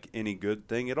seem like any good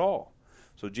thing at all.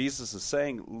 So Jesus is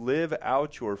saying, live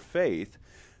out your faith,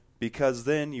 because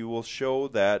then you will show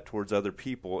that towards other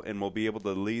people and will be able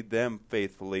to lead them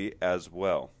faithfully as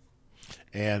well.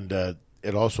 And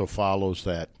it also follows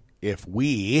that if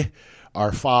we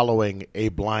are following a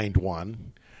blind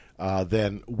one,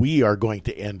 then we are going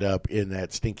to end up in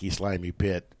that stinky, slimy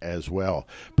pit as well.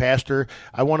 Pastor,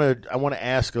 I want to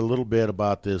ask a little bit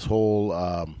about this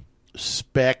whole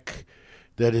speck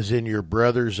that is in your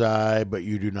brother's eye, but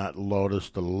you do not notice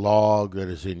the log that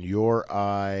is in your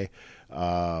eye.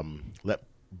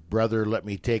 Let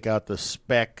me take out the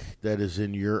speck that is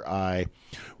in your eye.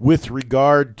 With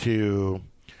regard to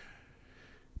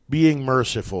being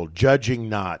merciful, judging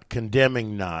not,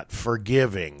 condemning not,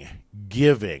 forgiving,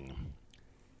 giving,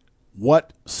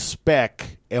 what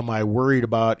speck am I worried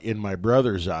about in my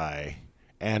brother's eye?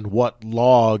 And what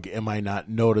log am I not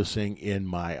noticing in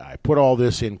my eye? Put all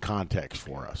this in context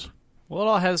for us. Well, it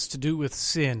all has to do with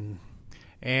sin.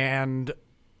 And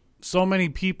so many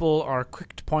people are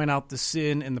quick to point out the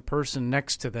sin in the person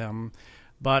next to them.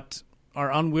 But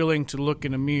are unwilling to look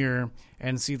in a mirror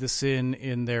and see the sin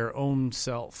in their own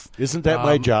self. Isn't that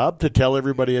my job, to tell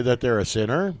everybody that they're a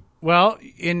sinner? Well,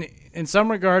 in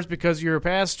some regards, because you're a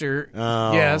pastor,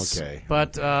 yes. Okay.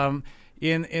 But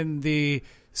in the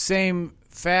same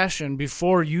fashion,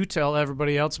 before you tell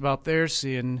everybody else about their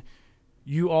sin,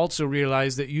 you also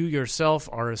realize that you yourself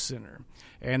are a sinner,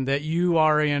 and that you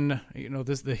are in,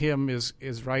 the hymn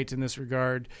is right in this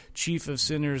regard, chief of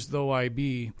sinners though I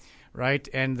be, right?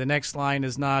 And the next line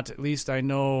is not, at least I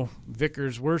know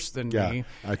Vicar's worse than me.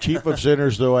 Chief of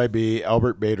sinners though I be,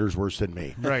 Albert Bader's worse than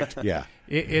me. Right. Yeah.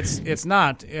 It's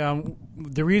not.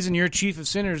 The reason you're chief of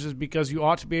sinners is because you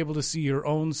ought to be able to see your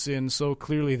own sin so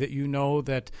clearly that you know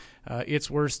that it's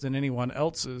worse than anyone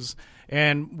else's.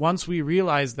 And once we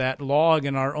realize that log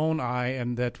in our own eye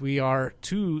and that we are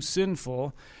too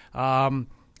sinful,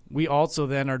 we also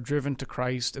then are driven to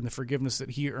Christ and the forgiveness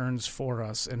that he earns for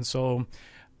us. And so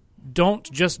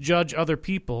don't just judge other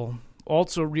people.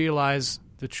 Also realize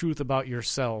the truth about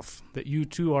yourself, that you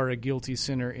too are a guilty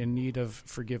sinner in need of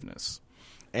forgiveness.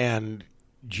 And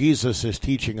Jesus is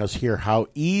teaching us here how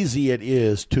easy it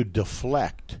is to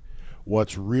deflect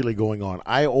what's really going on.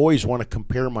 I always want to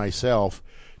compare myself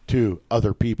to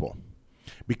other people,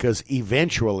 because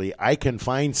eventually I can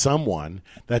find someone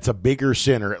that's a bigger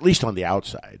sinner, at least on the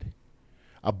outside,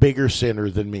 a bigger sinner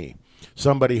than me,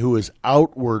 somebody who is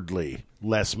outwardly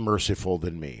less merciful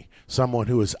than me, someone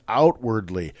who is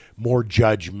outwardly more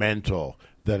judgmental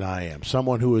than I am,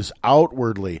 someone who is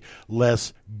outwardly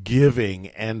less giving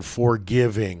and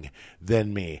forgiving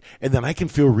than me. And then I can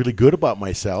feel really good about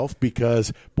myself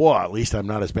because, boy, at least I'm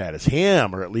not as bad as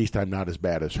him, or at least I'm not as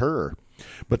bad as her.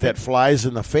 But that flies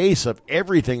in the face of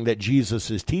everything that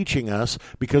Jesus is teaching us,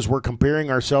 because we're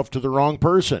comparing ourselves to the wrong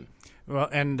person. Well,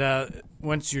 and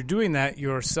once you're doing that,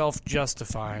 you're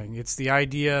self-justifying. It's the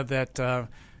idea that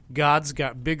God's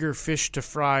got bigger fish to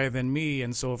fry than me,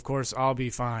 and so, of course, I'll be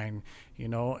fine.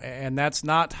 And that's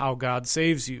not how God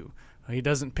saves you. He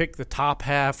doesn't pick the top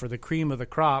half or the cream of the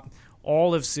crop.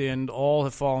 All have sinned, all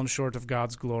have fallen short of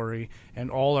God's glory, and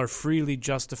all are freely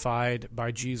justified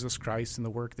by Jesus Christ and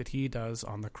the work that he does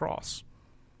on the cross.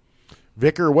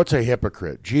 Vicar, what's a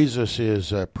hypocrite? Jesus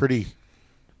is pretty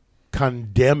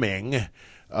condemning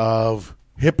of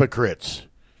hypocrites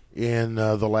in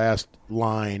the last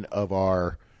line of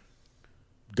our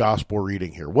gospel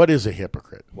reading here. What is a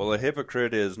hypocrite? Well, a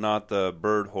hypocrite is not the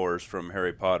bird horse from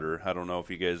Harry Potter. I don't know if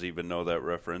you guys even know that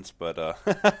reference, but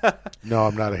no,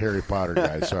 I'm not a Harry Potter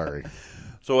guy, sorry.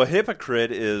 So a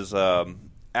hypocrite is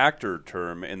actor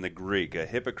term in the Greek. A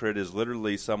hypocrite is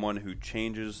literally someone who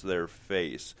changes their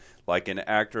face. Like an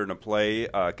actor in a play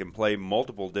can play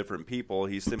multiple different people.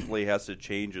 He simply has to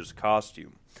change his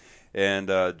costume. And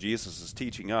Jesus is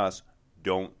teaching us,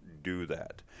 don't do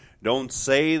that. Don't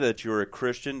say that you're a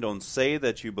Christian. Don't say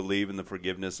that you believe in the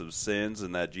forgiveness of sins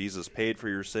and that Jesus paid for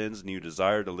your sins and you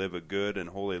desire to live a good and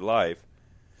holy life,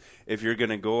 if you're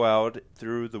going to go out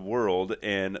through the world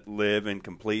and live in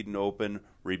complete and open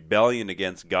rebellion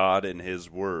against God and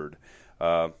his word.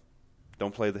 Don't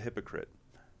play the hypocrite.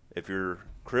 If you're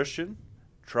Christian,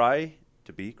 try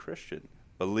to be Christian.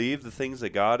 Believe the things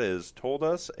that God has told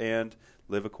us and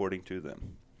live according to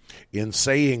them. In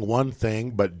saying one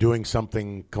thing but doing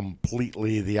something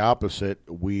completely the opposite,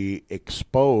 we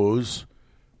expose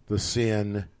the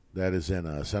sin that is in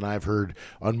us. And I've heard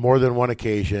on more than one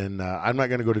occasion, I'm not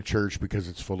going to go to church because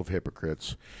it's full of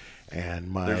hypocrites.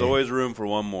 And there's always room for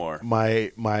one more.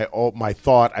 My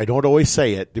thought, I don't always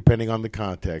say it depending on the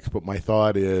context, but my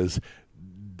thought is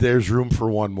there's room for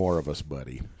one more of us,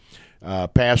 buddy.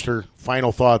 Pastor,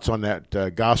 final thoughts on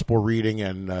that gospel reading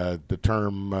and the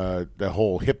term, the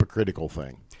whole hypocritical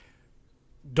thing.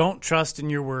 Don't trust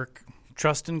in your work.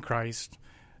 Trust in Christ.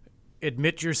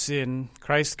 Admit your sin.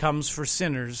 Christ comes for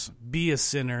sinners. Be a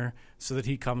sinner so that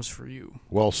he comes for you.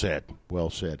 Well said.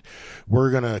 Well said. We're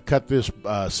going to cut this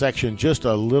section just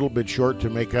a little bit short to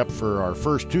make up for our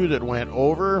first two that went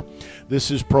over. This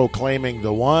is Proclaiming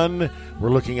the One. We're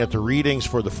looking at the readings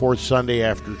for the fourth Sunday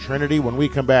after Trinity. When we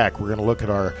come back, we're going to look at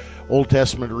our Old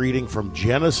Testament reading from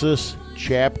Genesis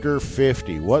chapter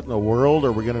 50. What in the world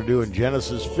are we going to do in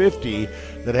Genesis 50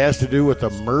 that has to do with the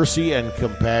mercy and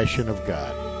compassion of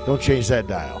God? Don't change that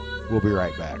dial. We'll be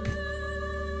right back.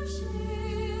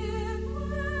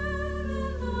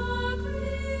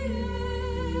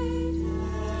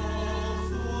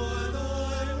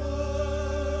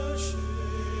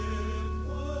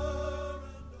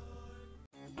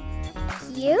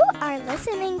 You are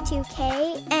listening to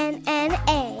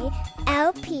KNNA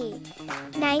LP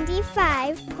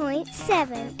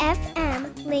 95.7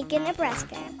 FM, Lincoln,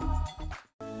 Nebraska.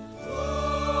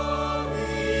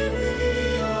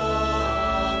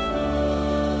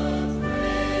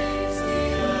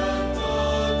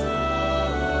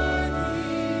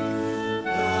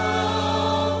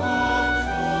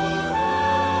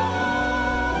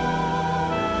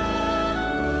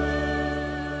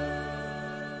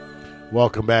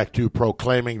 Welcome back to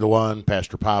Proclaiming the One.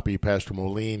 Pastor Poppy, Pastor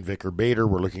Moline, Vicar Bader.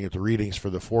 We're looking at the readings for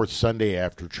the fourth Sunday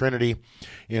after Trinity.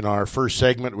 In our first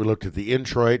segment, we looked at the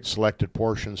introit, selected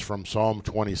portions from Psalm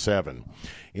 27.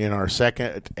 In our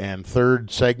second and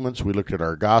third segments, we looked at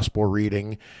our gospel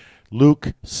reading,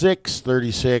 Luke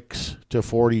 6:36 to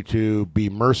 42. Be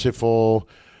merciful,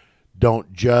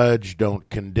 don't judge, don't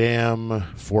condemn,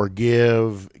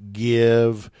 forgive,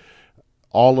 give.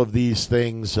 All of these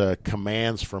things,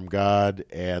 commands from God,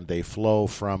 and they flow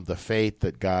from the faith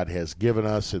that God has given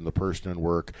us in the person and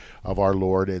work of our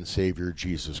Lord and Savior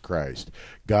Jesus Christ.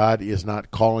 God is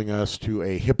not calling us to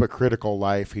a hypocritical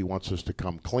life. He wants us to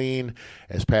come clean.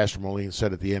 As Pastor Moline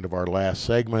said at the end of our last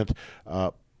segment,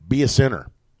 be a sinner,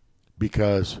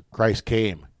 because Christ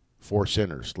came for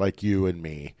sinners like you and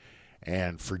me.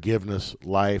 And forgiveness,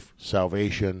 life,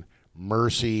 salvation,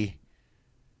 mercy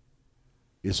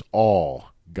is all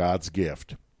God's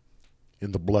gift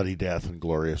in the bloody death and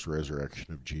glorious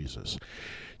resurrection of Jesus.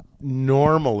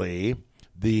 Normally,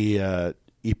 the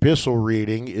epistle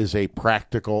reading is a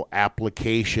practical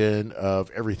application of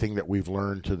everything that we've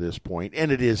learned to this point,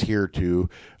 and it is here too,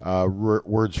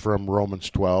 words from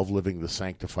Romans 12, living the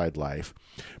sanctified life.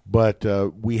 But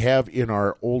we have in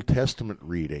our Old Testament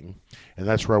reading, and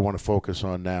that's where I want to focus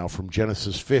on now, from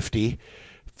Genesis 50,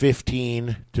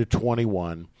 15 to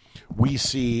 21, we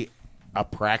see a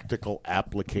practical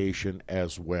application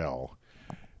as well,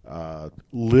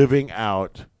 living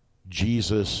out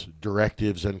Jesus'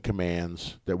 directives and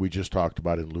commands that we just talked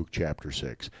about in Luke chapter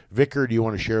 6. Vicar, do you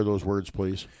want to share those words,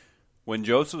 please? When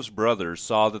Joseph's brothers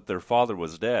saw that their father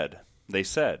was dead, they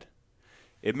said,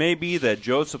 "It may be that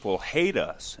Joseph will hate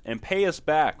us and pay us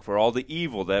back for all the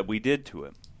evil that we did to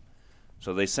him."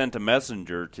 So they sent a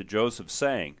messenger to Joseph,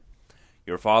 saying,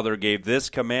 "Your father gave this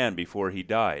command before he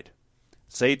died.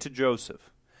 Say to Joseph,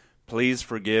 'Please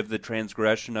forgive the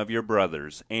transgression of your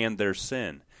brothers and their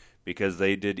sin, because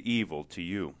they did evil to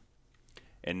you.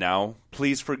 And now,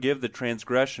 please forgive the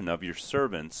transgression of your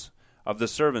servants, of the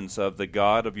servants of the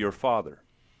God of your father.'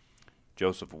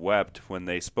 Joseph wept when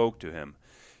they spoke to him.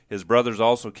 His brothers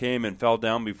also came and fell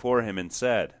down before him and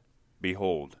said,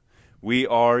 'Behold, we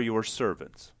are your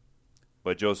servants.'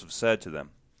 But Joseph said to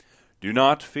them, 'Do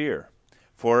not fear,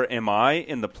 for am I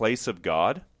in the place of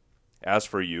God? As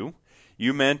for you,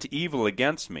 you meant evil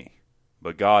against me,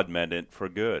 but God meant it for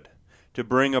good, to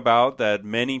bring about that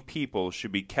many people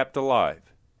should be kept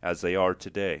alive, as they are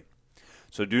today.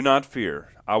 So do not fear,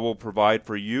 I will provide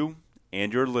for you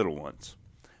and your little ones.'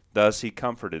 Thus he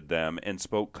comforted them and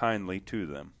spoke kindly to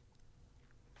them."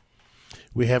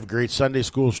 We have a great Sunday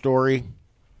school story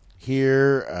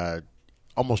here.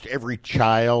 Almost every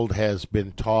child has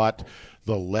been taught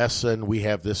the lesson. We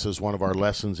have this as one of our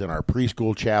lessons in our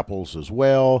preschool chapels as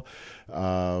well.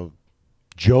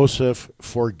 Joseph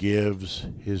forgives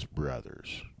his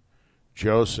brothers.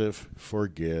 Joseph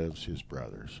forgives his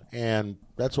brothers. And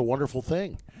that's a wonderful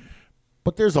thing.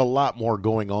 But there's a lot more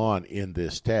going on in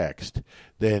this text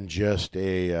than just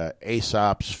a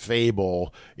Aesop's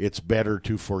fable, it's better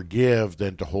to forgive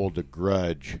than to hold a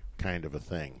grudge kind of a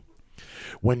thing.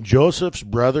 When Joseph's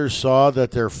brothers saw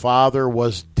that their father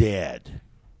was dead,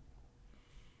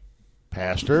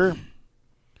 Pastor,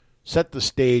 set the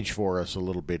stage for us a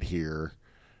little bit here.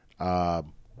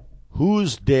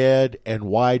 Who's dead, and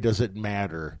why does it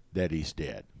matter that he's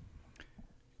dead?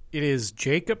 It is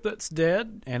Jacob that's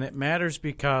dead, and it matters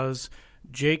because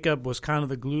Jacob was kind of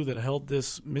the glue that held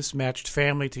this mismatched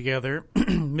family together.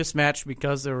 Mismatched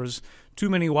because there was too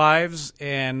many wives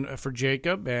and for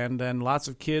Jacob, and then lots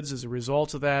of kids as a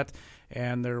result of that.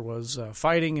 And there was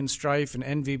fighting and strife and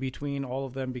envy between all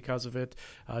of them because of it.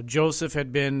 Joseph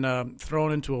had been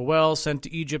thrown into a well, sent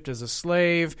to Egypt as a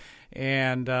slave,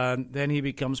 and then he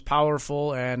becomes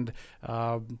powerful. And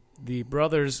the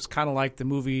brothers, it's kind of like the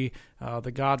movie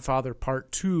The Godfather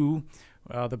Part 2.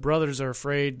 The brothers are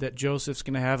afraid that Joseph's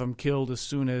going to have him killed as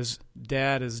soon as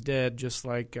Dad is dead, just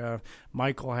like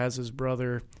Michael has his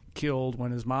brother killed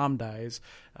when his mom dies.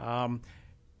 So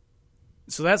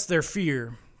that's their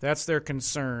fear. That's their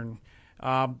concern.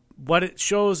 What it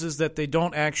shows is that they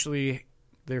don't actually,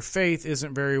 their faith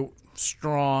isn't very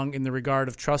strong in the regard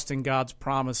of trusting God's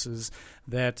promises,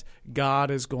 that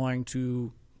God is going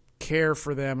to care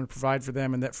for them and provide for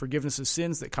them, and that forgiveness of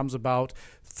sins that comes about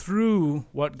through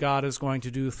what God is going to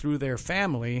do through their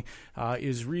family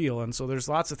is real. And so there's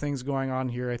lots of things going on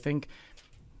here. I think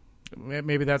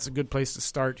maybe that's a good place to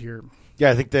start here. Yeah,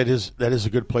 I think that is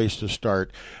a good place to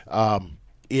start.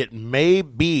 It may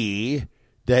be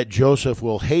that Joseph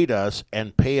will hate us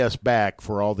and pay us back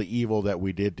for all the evil that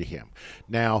we did to him.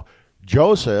 Now,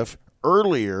 Joseph,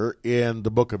 earlier in the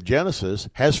book of Genesis,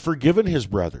 has forgiven his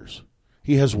brothers.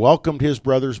 He has welcomed his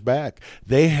brothers back.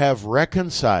 They have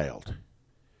reconciled.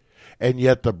 And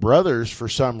yet the brothers, for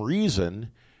some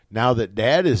reason, now that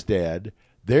Dad is dead,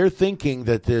 they're thinking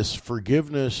that this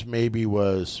forgiveness maybe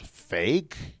was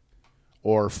fake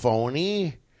or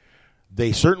phony.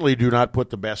 They certainly do not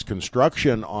put the best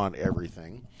construction on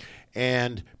everything.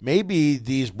 And maybe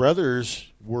these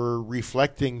brothers were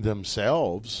reflecting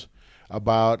themselves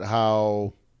about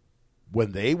how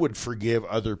when they would forgive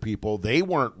other people, they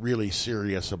weren't really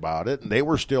serious about it, and they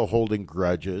were still holding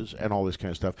grudges and all this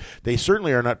kind of stuff. They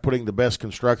certainly are not putting the best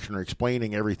construction or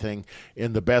explaining everything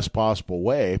in the best possible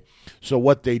way. So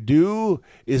what they do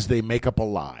is they make up a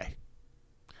lie.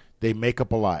 They make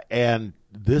up a lie. And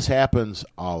this happens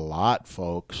a lot,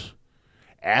 folks.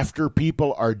 After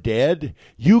people are dead,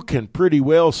 you can pretty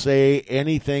well say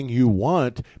anything you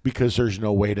want because there's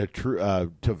no way to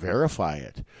verify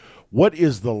it. What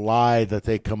is the lie that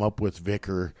they come up with,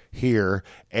 Vicar, here,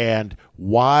 and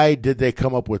why did they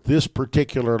come up with this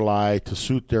particular lie to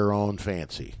suit their own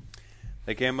fancy?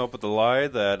 They came up with the lie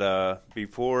that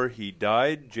before he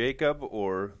died, Jacob,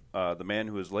 or the man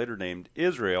who was later named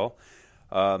Israel,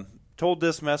 told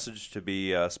this message to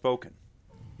be spoken.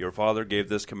 Your father gave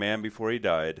this command before he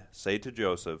died. Say to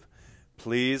Joseph,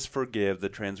 please forgive the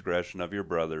transgression of your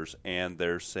brothers and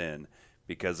their sin,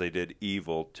 because they did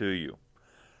evil to you.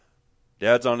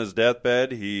 Dad's on his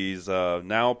deathbed. He's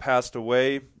now passed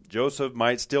away. Joseph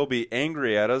might still be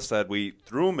angry at us that we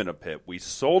threw him in a pit. We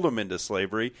sold him into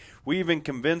slavery. We even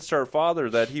convinced our father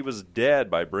that he was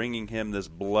dead by bringing him this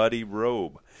bloody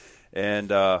robe. And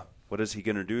what is he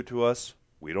going to do to us?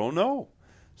 We don't know.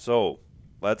 So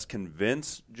let's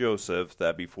convince Joseph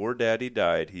that before Daddy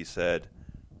died, he said,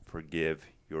 forgive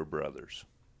your brothers.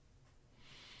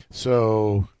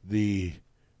 So the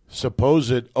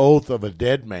supposed oath of a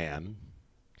dead man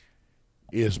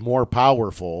is more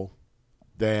powerful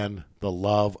than the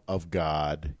love of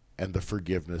God and the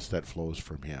forgiveness that flows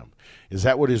from him. Is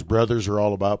that what his brothers are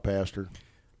all about, Pastor?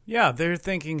 Yeah, they're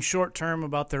thinking short term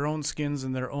about their own skins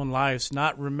and their own lives,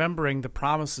 not remembering the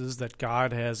promises that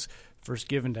God has first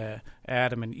given to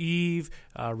Adam and Eve,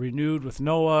 renewed with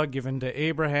Noah, given to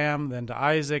Abraham, then to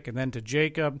Isaac, and then to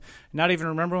Jacob. Not even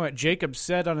remembering what Jacob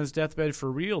said on his deathbed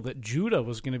for real, that Judah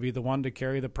was going to be the one to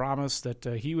carry the promise, that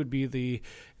he would be the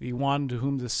one to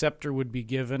whom the scepter would be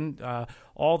given.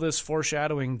 All this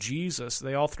foreshadowing Jesus.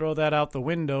 They all throw that out the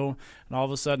window, and all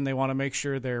of a sudden they want to make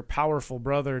sure their powerful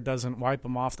brother doesn't wipe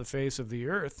them off the face of the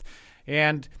earth.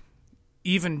 And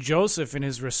even Joseph, in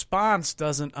his response,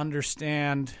 doesn't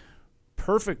understand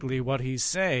perfectly what he's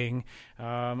saying,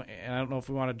 and I don't know if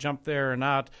we want to jump there or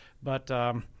not, but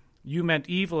you meant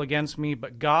evil against me,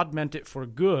 but God meant it for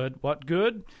good. What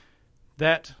good?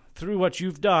 That through what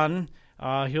you've done,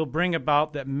 he'll bring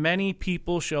about that many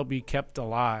people shall be kept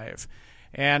alive.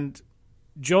 And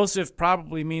Joseph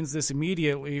probably means this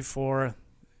immediately for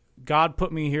God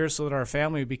put me here so that our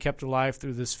family would be kept alive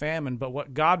through this famine, but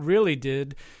what God really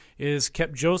did is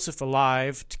kept Joseph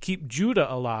alive to keep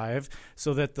Judah alive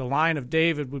so that the line of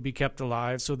David would be kept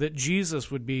alive, so that Jesus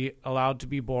would be allowed to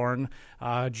be born,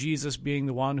 Jesus being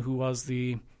the one who was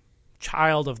the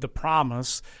child of the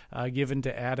promise given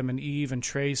to Adam and Eve and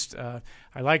traced. I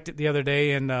liked it the other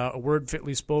day in A Word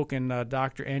Fitly Spoken.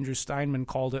 Dr. Andrew Steinman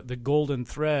called it the golden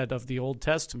thread of the Old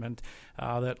Testament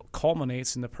that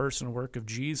culminates in the person and work of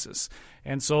Jesus.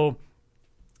 And so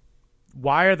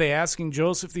why are they asking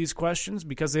Joseph these questions?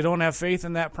 Because they don't have faith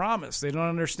in that promise. They don't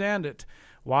understand it.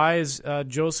 Why is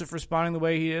Joseph responding the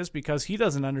way he is? Because he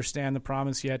doesn't understand the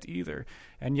promise yet either.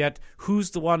 And yet, who's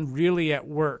the one really at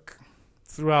work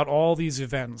throughout all these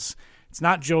events? It's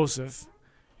not Joseph.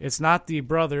 It's not the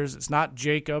brothers. It's not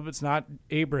Jacob. It's not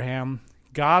Abraham.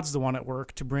 God's the one at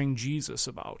work to bring Jesus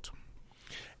about.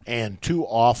 And too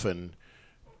often,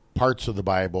 parts of the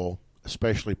Bible,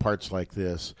 especially parts like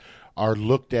this, are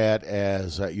looked at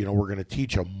as, we're going to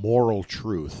teach a moral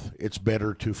truth. It's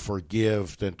better to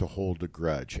forgive than to hold a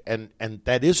grudge. And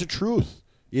that is a truth.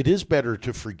 It is better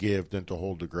to forgive than to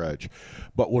hold a grudge.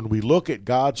 But when we look at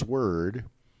God's Word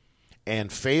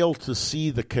and fail to see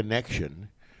the connection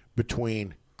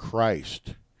between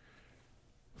Christ,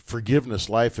 forgiveness,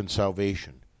 life, and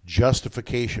salvation,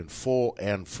 justification full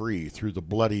and free through the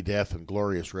bloody death and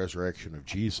glorious resurrection of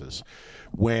Jesus,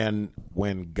 when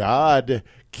God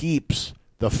keeps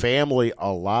the family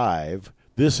alive,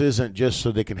 this isn't just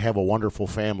so they can have a wonderful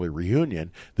family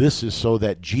reunion. This is so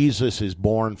that Jesus is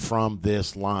born from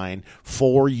this line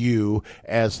for you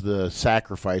as the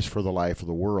sacrifice for the life of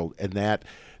the world. And that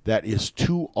is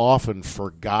too often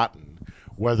forgotten,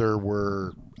 whether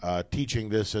we're teaching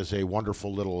this as a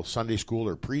wonderful little Sunday school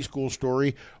or preschool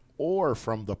story, or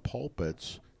from the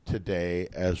pulpits today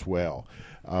as well.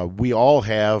 We all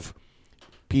have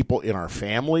people in our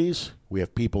families. We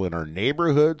have people in our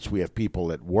neighborhoods. We have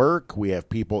people at work. We have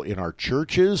people in our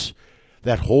churches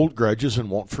that hold grudges and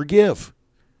won't forgive.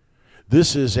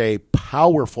 This is a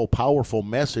powerful, powerful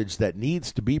message that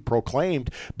needs to be proclaimed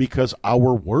because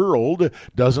our world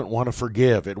doesn't want to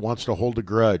forgive. It wants to hold a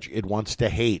grudge. It wants to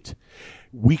hate.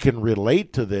 We can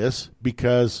relate to this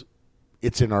because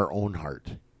it's in our own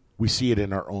heart. We see it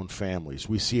in our own families.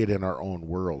 We see it in our own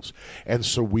worlds. And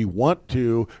so we want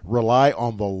to rely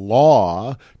on the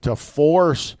law to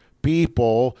force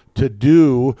people to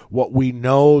do what we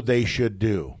know they should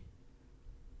do.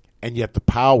 And yet the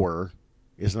power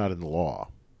is not in the law.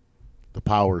 The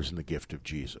power is in the gift of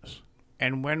Jesus.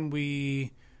 And when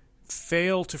we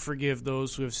fail to forgive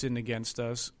those who have sinned against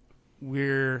us,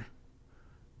 we're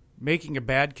making a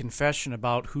bad confession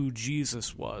about who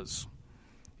Jesus was.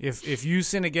 If you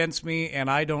sin against me and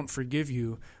I don't forgive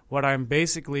you, what I'm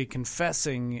basically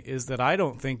confessing is that I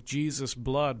don't think Jesus'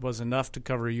 blood was enough to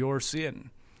cover your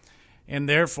sin. And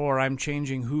therefore, I'm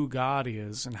changing who God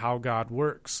is and how God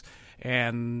works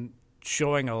and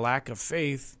showing a lack of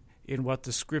faith in what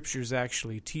the Scriptures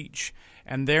actually teach.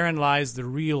 And therein lies the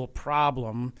real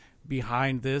problem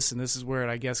behind this, and this is where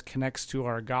it, I guess, connects to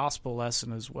our gospel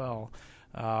lesson as well.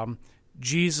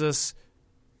 Jesus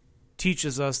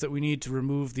teaches us that we need to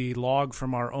remove the log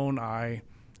from our own eye,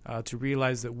 to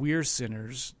realize that we're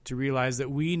sinners, to realize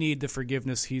that we need the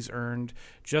forgiveness he's earned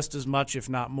just as much, if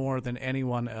not more, than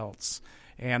anyone else.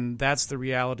 And that's the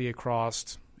reality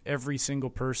across every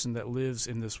single person that lives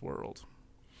in this world.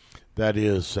 That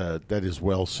is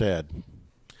well said.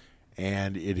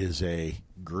 And it is a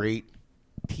great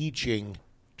teaching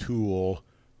tool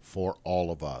for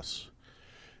all of us.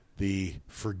 The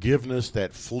forgiveness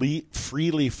that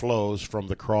freely flows from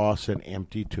the cross and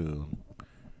empty tomb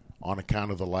on account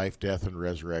of the life, death, and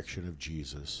resurrection of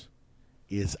Jesus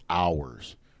is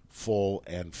ours, full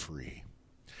and free.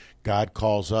 God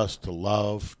calls us to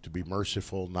love, to be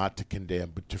merciful, not to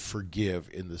condemn, but to forgive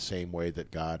in the same way that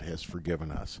God has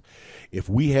forgiven us. If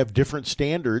we have different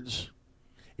standards,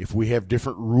 if we have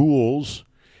different rules,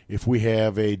 if we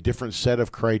have a different set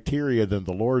of criteria than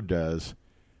the Lord does,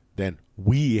 then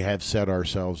we have set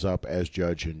ourselves up as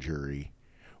judge and jury.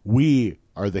 We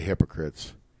are the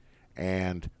hypocrites,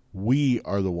 and we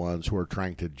are the ones who are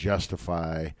trying to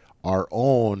justify our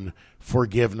own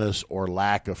forgiveness or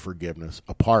lack of forgiveness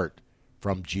apart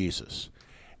from Jesus.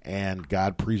 And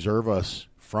God preserve us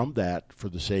from that for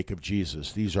the sake of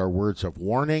Jesus. These are words of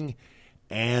warning,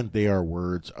 and they are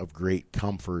words of great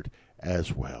comfort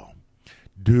as well.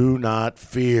 Do not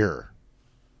fear,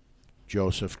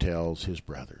 Joseph tells his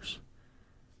brothers.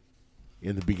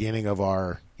 In the beginning of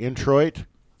our introit,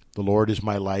 the Lord is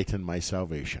my light and my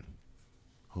salvation.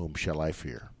 Whom shall I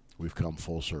fear? We've come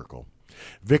full circle.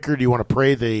 Vicar, do you want to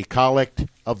pray the collect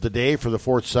of the day for the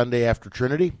fourth Sunday after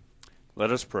Trinity?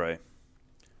 Let us pray.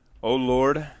 O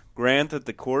Lord, grant that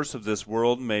the course of this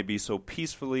world may be so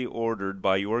peacefully ordered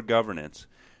by your governance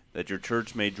that your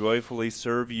church may joyfully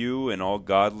serve you in all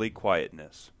godly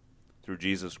quietness. Through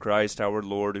Jesus Christ our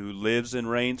Lord, who lives and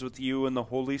reigns with you in the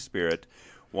Holy Spirit,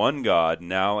 one God,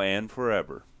 now and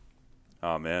forever.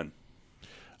 Amen.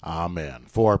 Amen.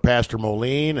 For Pastor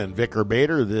Moline and Vicar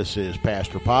Bader, this is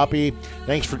Pastor Poppy.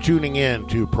 Thanks for tuning in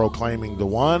to Proclaiming the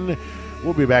One.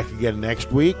 We'll be back again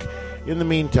next week. In the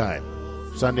meantime,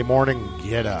 Sunday morning,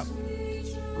 get up.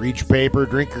 Read your paper,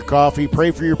 drink your coffee,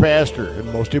 pray for your pastor,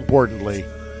 and most importantly,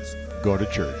 go to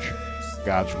church.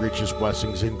 God's richest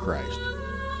blessings in Christ.